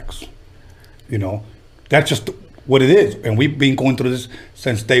wetbacks. You know, that's just what it is, and we've been going through this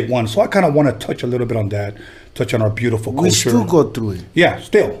since day one. So I kind of want to touch a little bit on that, touch on our beautiful culture. We still go through it. Yeah,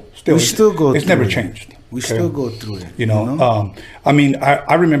 still. We still go. It's never changed. We still go through it. You know? I mean,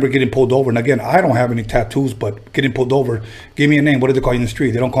 I remember getting pulled over, and again, I don't have any tattoos, but getting pulled over, give me a name. What do they call you in the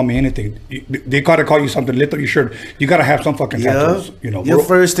street? They don't call me anything. They gotta call you something lit on your shirt. You gotta have some fucking tattoos. You know, your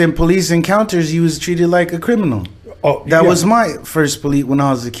first in police encounters, you was treated like a criminal. Oh, that was my first police when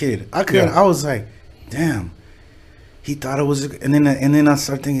I was a kid. I was like, damn. He thought it was, and then I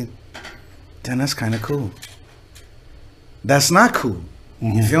started thinking, damn, that's kind of cool. That's not cool.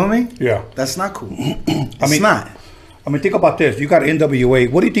 You feel me? Yeah. That's not cool. I mean, think about this. You got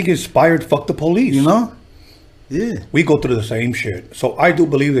NWA. What do you think inspired Fuck the Police? You know? Yeah. We go through the same shit. So I do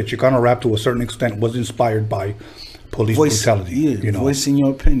believe that Chicano rap, to a certain extent, was inspired by police brutality. Yeah, you know? Voicing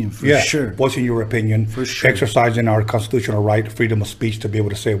your opinion, for sure. Voicing your opinion. For sure. Exercising our constitutional right, freedom of speech, to be able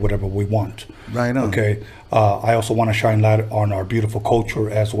to say whatever we want. Right on. Okay. I also want to shine light on our beautiful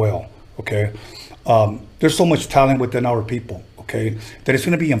culture as well. Okay. There's so much talent within our people. Okay, that it's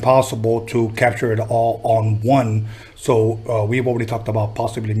going to be impossible to capture it all on one. So we've already talked about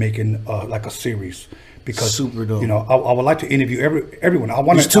possibly making like a series, because super dope. You know, I would like to interview everyone.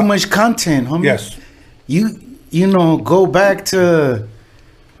 There's too much content, homie. Yes. You know, go back to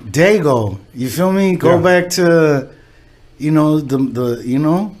Dago. You feel me? Go back to, you know, the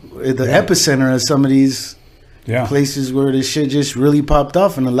epicenter of some of these places where this shit just really popped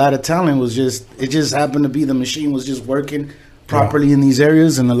off, and a lot of talent was it just happened to be the machine was just working properly in these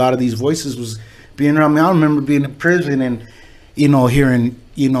areas, and a lot of these voices was being around me. I remember being in prison and, you know, hearing,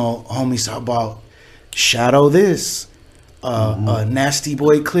 you know, homies talk about Shadow this, Nasty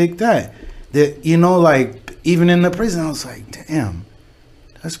Boy Click that, you know, like, even in the prison, I was like, damn,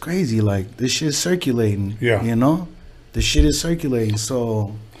 that's crazy. Like, this shit's circulating. Yeah. You know? The shit is circulating.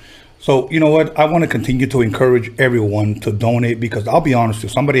 So, you know what? I want to continue to encourage everyone to donate, because I'll be honest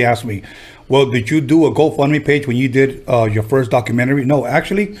with you. Somebody asked me, well, did you do a GoFundMe page when you did your first documentary? No,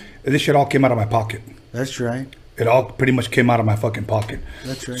 actually, this shit all came out of my pocket. That's right. It all pretty much came out of my fucking pocket.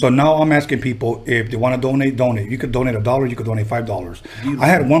 That's right. So now I'm asking people, if they want to donate. You could donate $1, you could donate $5. Beautiful. I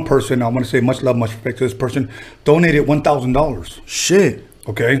had one person, I want to say much love, much respect to this person, donated $1,000. Shit.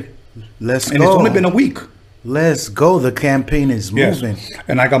 Okay? Let's go. And it's only been a week. Let's go. The campaign is moving. Yes.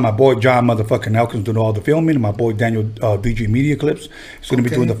 And I got my boy John motherfucking Elkins doing all the filming, and my boy Daniel DG Media Clips is going to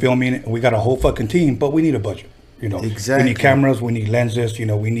be doing the filming. And we got a whole fucking team, but we need a budget. You know, exactly. We need cameras, we need lenses, you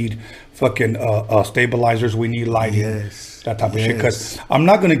know, we need fucking stabilizers, we need lighting, that type of shit. Because I'm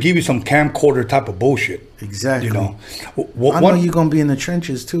not going to give you some camcorder type of bullshit. Exactly. You know, I know you're going to be in the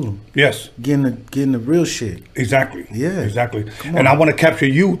trenches too. Yes. Getting the real shit. Exactly. Yeah. Exactly. And I want to capture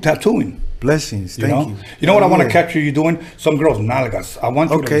you tattooing. Blessings. Thank you. You know what I want to capture you doing? Some girls, nalgas. I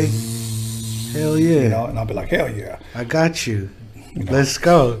want you to. Hell yeah. You know, and I'll be like, hell yeah. I got you. Let's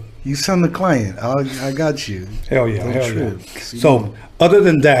go. You send the client. I got you. Hell yeah, Don't hell trip. yeah. See, So, other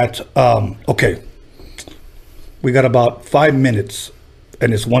than that, okay, we got about 5 minutes,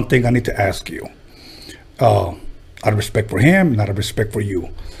 and it's one thing I need to ask you. Out of respect for him, and out of respect for you.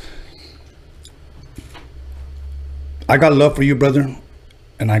 I got love for you, brother,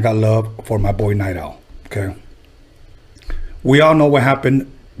 and I got love for my boy Night Owl, okay? We all know what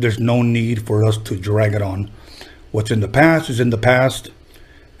happened. There's no need for us to drag it on. What's in the past is in the past.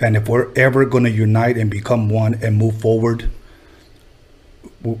 And if we're ever going to unite and become one and move forward,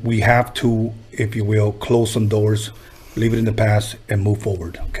 we have to, if you will, close some doors, leave it in the past, and move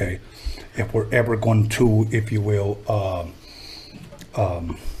forward, okay? If we're ever going to, if you will,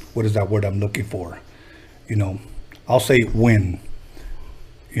 what is that word I'm looking for? You know, I'll say win,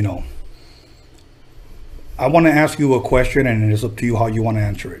 you know. I want to ask you a question, and it is up to you how you want to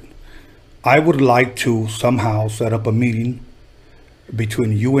answer it. I would like to somehow set up a meeting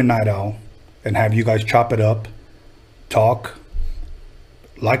between you and Night Owl and have you guys chop it up, talk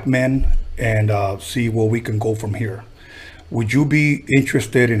like men, and see where we can go from here. Would you be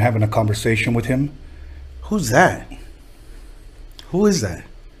interested in having a conversation with him? who's that? Who is that?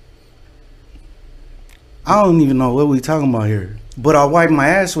 I don't even know what we talking about here. But I'll wipe my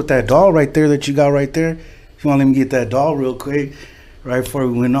ass with that doll right there that you got right there. If you want to let me get that doll real quick, right before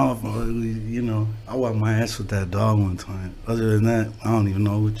we went off, you know, I wiped my ass with that doll one time. Other than that, I don't even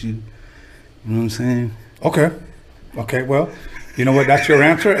know what you know what I'm saying? Okay, well, you know what? That's your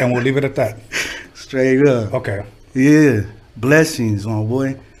answer, and we'll leave it at that. Straight up. Okay. Yeah. Blessings, my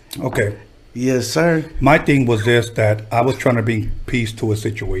boy. Okay. Yes, sir. My thing was this, that I was trying to bring peace to a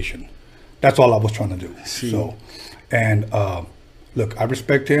situation. That's all I was trying to do. See. So, and look, I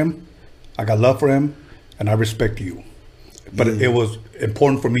respect him. I got love for him, and I respect you. But Yeah. it was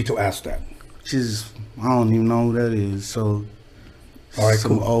important for me to ask that. Just, I don't even know who that is. So, All right,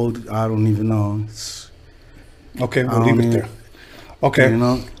 some cool. old, I don't even know. It's, Okay, I we'll don't leave it even- there. Okay. You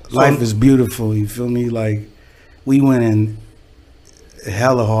know, So- life is beautiful. You feel me? Like, we went in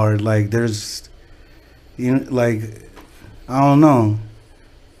hella hard. Like, there's, you know, like, I don't know.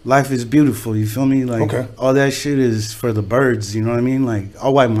 Life is beautiful. You feel me? Like, Okay. all that shit is for the birds. You know what I mean? Like,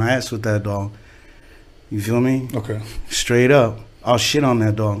 I'll wipe my ass with that dog. You feel me? Okay. Straight up. I'll shit on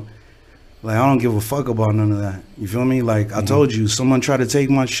that dog. Like, I don't give a fuck about none of that. You feel me? Like, I told you, someone tried to take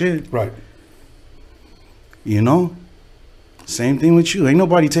my shit. Right. You know? Same thing with you. Ain't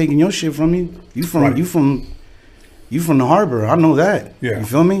nobody taking your shit from me. You from Right. you from the harbor. I know that. Yeah. You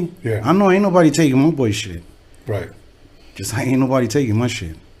feel me? Yeah. I know ain't nobody taking my boy shit. Right. Just ain't nobody taking my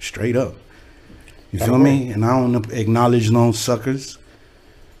shit. Straight up. You That'll feel me? And I don't acknowledge no suckers.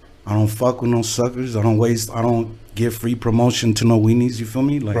 I don't fuck with no suckers. I don't give free promotion to no weenies. You feel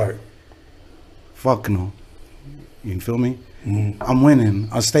me? Like, Right. fuck no. You feel me? Mm-hmm. I'm winning.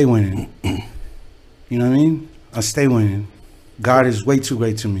 I stay winning. You know what I mean? I stay winning. God is way too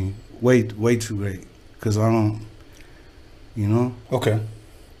great to me. Way too great. Because I don't, you know? Okay.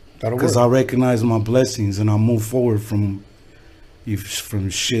 That'll Because work. I recognize my blessings and I move forward from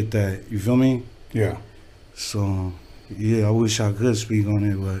shit that, you feel me? Yeah. So, yeah, I wish I could speak on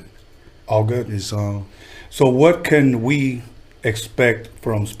it, but All good. it's all. So what can we expect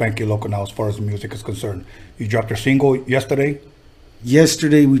from Spanky Loco now as far as the music is concerned? You dropped your single yesterday?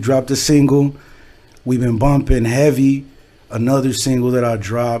 Yesterday we dropped a single. We've been bumping heavy. Another single that I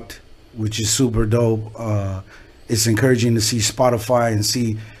dropped, which is super dope. It's encouraging to see Spotify and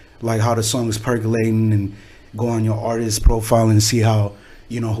see like how the song is percolating, and go on your artist profile and see how,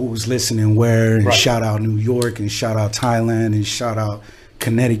 you know, who's listening where, and Right. shout out New York, and shout out Thailand, and shout out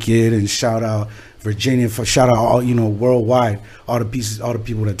Connecticut, and shout out Virginia, shout out all, you know, worldwide, all the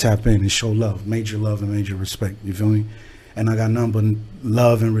people that tap in and show love and major respect. You feel me? And I got nothing but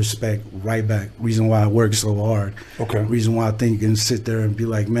love and respect right back. Reason why I work so hard. Okay. Reason why I think and sit there and be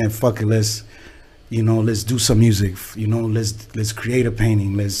like, man, fuck it, let's do some music. You know, let's create a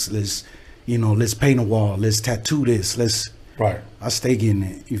painting. Let's paint a wall. Let's tattoo this. Right. I stay getting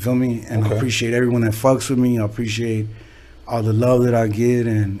it. You feel me? And Okay. I appreciate everyone that fucks with me. I appreciate all the love that I get,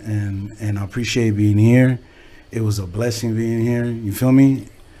 and I appreciate being here. It was a blessing being here. You feel me?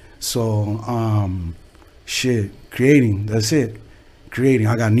 So, creating. That's it. Creating.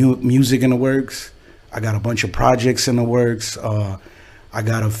 I got new music in the works. I got a bunch of projects in the works. I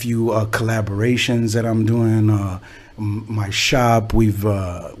got a few collaborations that I'm doing. My shop. We've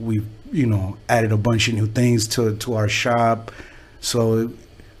added a bunch of new things to our shop. So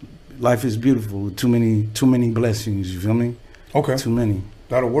life is beautiful. Too many blessings. You feel me? Okay. Too many.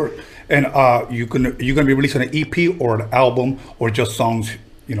 That'll work. And you gonna be releasing an EP or an album or just songs,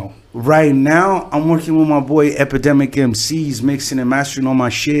 you know? Right now, I'm working with my boy Epidemic MC. He's mixing and mastering all my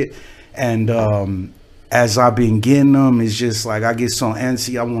shit. And as I've been getting them, it's just like I get so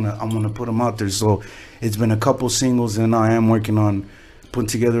antsy. I wanna put them out there. So it's been a couple singles, and I am working on putting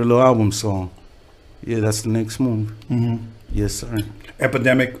together a little album. So yeah, that's the next move. Yes, sir.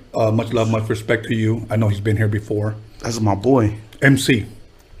 Epidemic, much love, much respect to you. I know he's been here before. That's my boy, MC.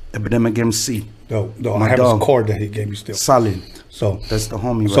 Epidemic MC. Though My I have dog. his card that he gave me still. Solid. So That's the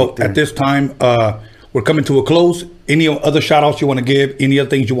homie So right there. at this time, we're coming to a close. Any other shout outs you want to give? Any other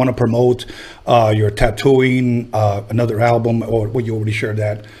things you want to promote? Your tattooing, another album, or well, you already shared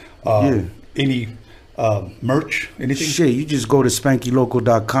that. Yeah. Any merch? Anything? Shit, you just go to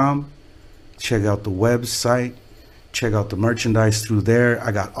spankylocal.com, check out the website, check out the merchandise through there.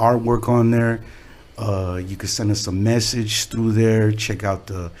 I got artwork on there. You can send us a message through there. Check out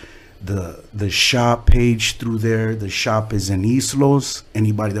the shop page through there. The shop is in Islos.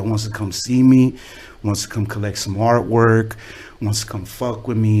 Anybody that wants to come see me, wants to come collect some artwork, wants to come fuck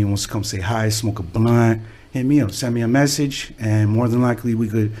with me, wants to come say hi, smoke a blunt, hit me up, send me a message, and more than likely we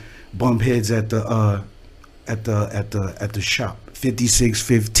could bump heads at the shop.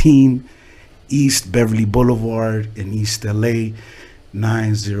 5615 East Beverly Boulevard in East LA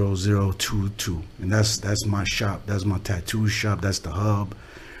 90022. And that's my shop. That's my tattoo shop. That's the hub.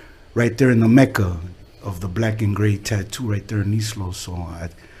 Right there in the Mecca of the black and gray tattoo, right there in Islo. So I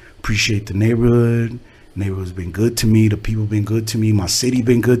appreciate the neighborhood. Neighborhood's been good to me. The people been good to me. My city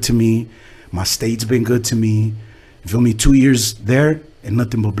been good to me. My state's been good to me. You feel me? 2 years there and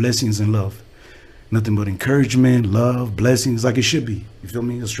nothing but blessings and love. Nothing but encouragement, love, blessings, like it should be. You feel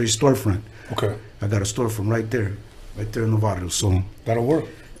me? A straight storefront. Okay. I got a storefront right there in the barrio. So That'll work.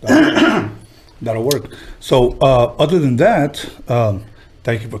 That'll work. So other than that,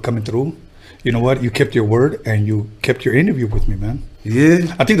 thank you for coming through. You know what? You kept your word and you kept your interview with me, man.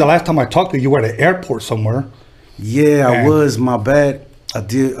 yeah, I think the last time I talked to you, you were at an airport somewhere. yeah, I Man. was. My bad. I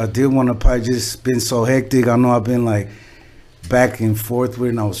did want to probably just been so hectic. I know I've been like back and forth with,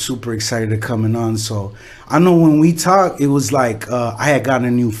 and I was super excited to coming on. So I know when we talked, it was like I had gotten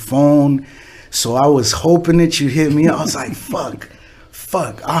a new phone, so I was hoping that you hit me up. I was like, fuck.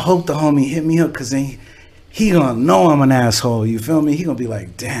 I hope the homie hit me up, because he gonna know I'm an asshole. You feel me? He gonna be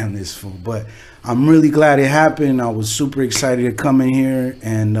like, damn, this fool. But I'm really glad it happened. I was super excited to come in here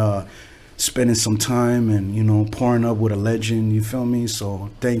and spending some time and, you know, pouring up with a legend. You feel me? So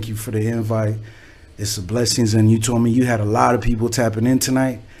thank you for the invite. It's a blessings. And you told me you had a lot of people tapping in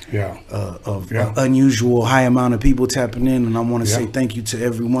tonight. Yeah. An unusual high amount of people tapping in, and I want to Yeah. say thank you to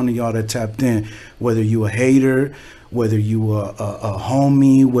every one of y'all that tapped in, whether you a hater, whether you a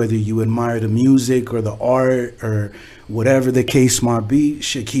homie, whether you admire the music or the art or whatever the case might be.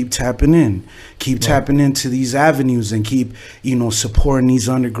 Shit, keep tapping in, tapping into these avenues, and keep, you know, supporting these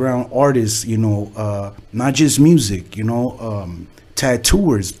underground artists, you know, not just music, you know,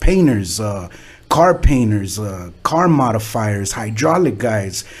 tattooers, painters, car painters, car modifiers, hydraulic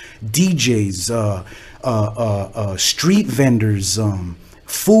guys, DJs, street vendors,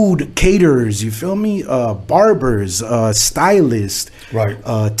 food caterers, you feel me? Barbers, stylists, Right.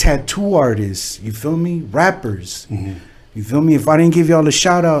 Tattoo artists, you feel me? Rappers, you feel me? If I didn't give y'all a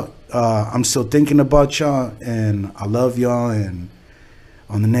shout out, I'm still thinking about y'all, and I love y'all, and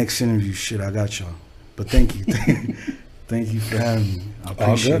on the next interview, shit, I got y'all. But thank you. Thank you for having me. I All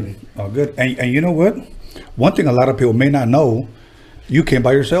appreciate good. it. All good. And you know what? One thing a lot of people may not know, you came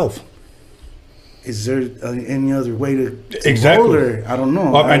by yourself. Is there any other way to Exactly. roll, or I don't know.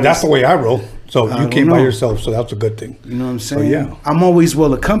 Well, and that's the way I roll. So I you don't came by know. yourself, so that's a good thing. You know what I'm saying? yeah. I'm always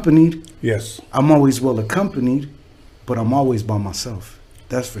well accompanied. Yes. I'm always well accompanied, but I'm always by myself.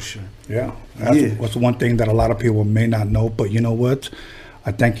 That's for sure. Yeah. That's one thing that a lot of people may not know. But you know what?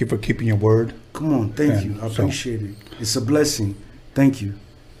 I thank you for keeping your word. Come on, thank And you. I so- appreciate it. It's a blessing. Thank you.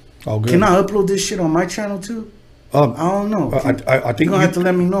 All good. Can I upload this shit on my channel too? I don't know. I think You're gonna you- have to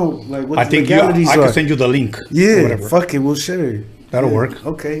let me know, like, what I the think legalities I are. can send you the link. or Yeah, whatever. fuck it, we'll share it. That'll Yeah, work.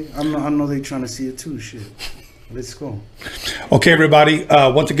 Okay, I know they trying to see it too. Shit, let's go. Okay, everybody.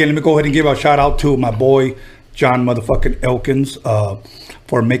 Once again, let me go ahead and give a shout out to my boy John motherfucking Elkins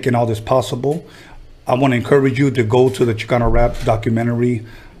for making all this possible. I want to encourage you to go to the Chicano Rap documentary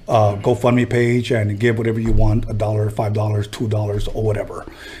GoFundMe page and give whatever you want, $1, $5, $2, or whatever,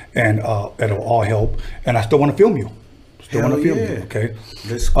 and it'll all help. And I still want to film you. Still want to Hell film yeah. you. Okay.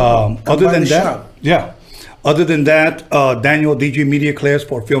 Let's go. Come Other by than the that, shop. yeah. Other than that, Daniel DG Media Class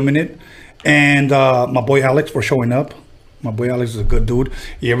for filming it, and my boy Alex for showing up. My boy Alex is a good dude.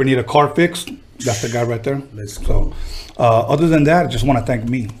 You ever need a car fixed? That's the guy right there. Let's go. So, other than that, I just want to thank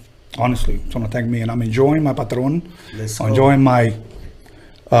me. Honestly, just want to thank me, and I'm enjoying my patron. Let's I'm go. enjoying my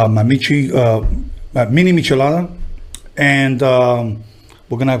my mini michelada, and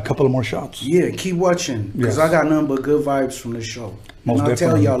we're gonna have a couple of more shots. Yeah, keep watching, because I got nothing but good vibes from the show. Most and I'll tell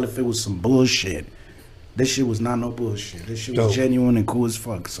definitely. y'all if it was some bullshit. This shit was not no bullshit. This shit was Dope. genuine and cool as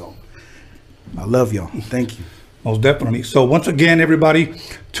fuck. So I love y'all. Thank you. Most definitely. So once again, everybody,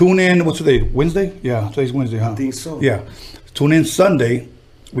 tune in. What's today? Wednesday? Yeah, today's Wednesday, huh? I think so. Yeah. Tune in Sunday.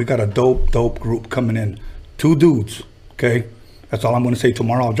 We got a dope group coming in. 2 dudes. Okay. That's all I'm going to say.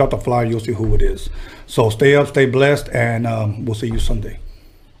 Tomorrow I'll drop the flyer. You'll see who it is. So stay up, stay blessed, and we'll see you Sunday.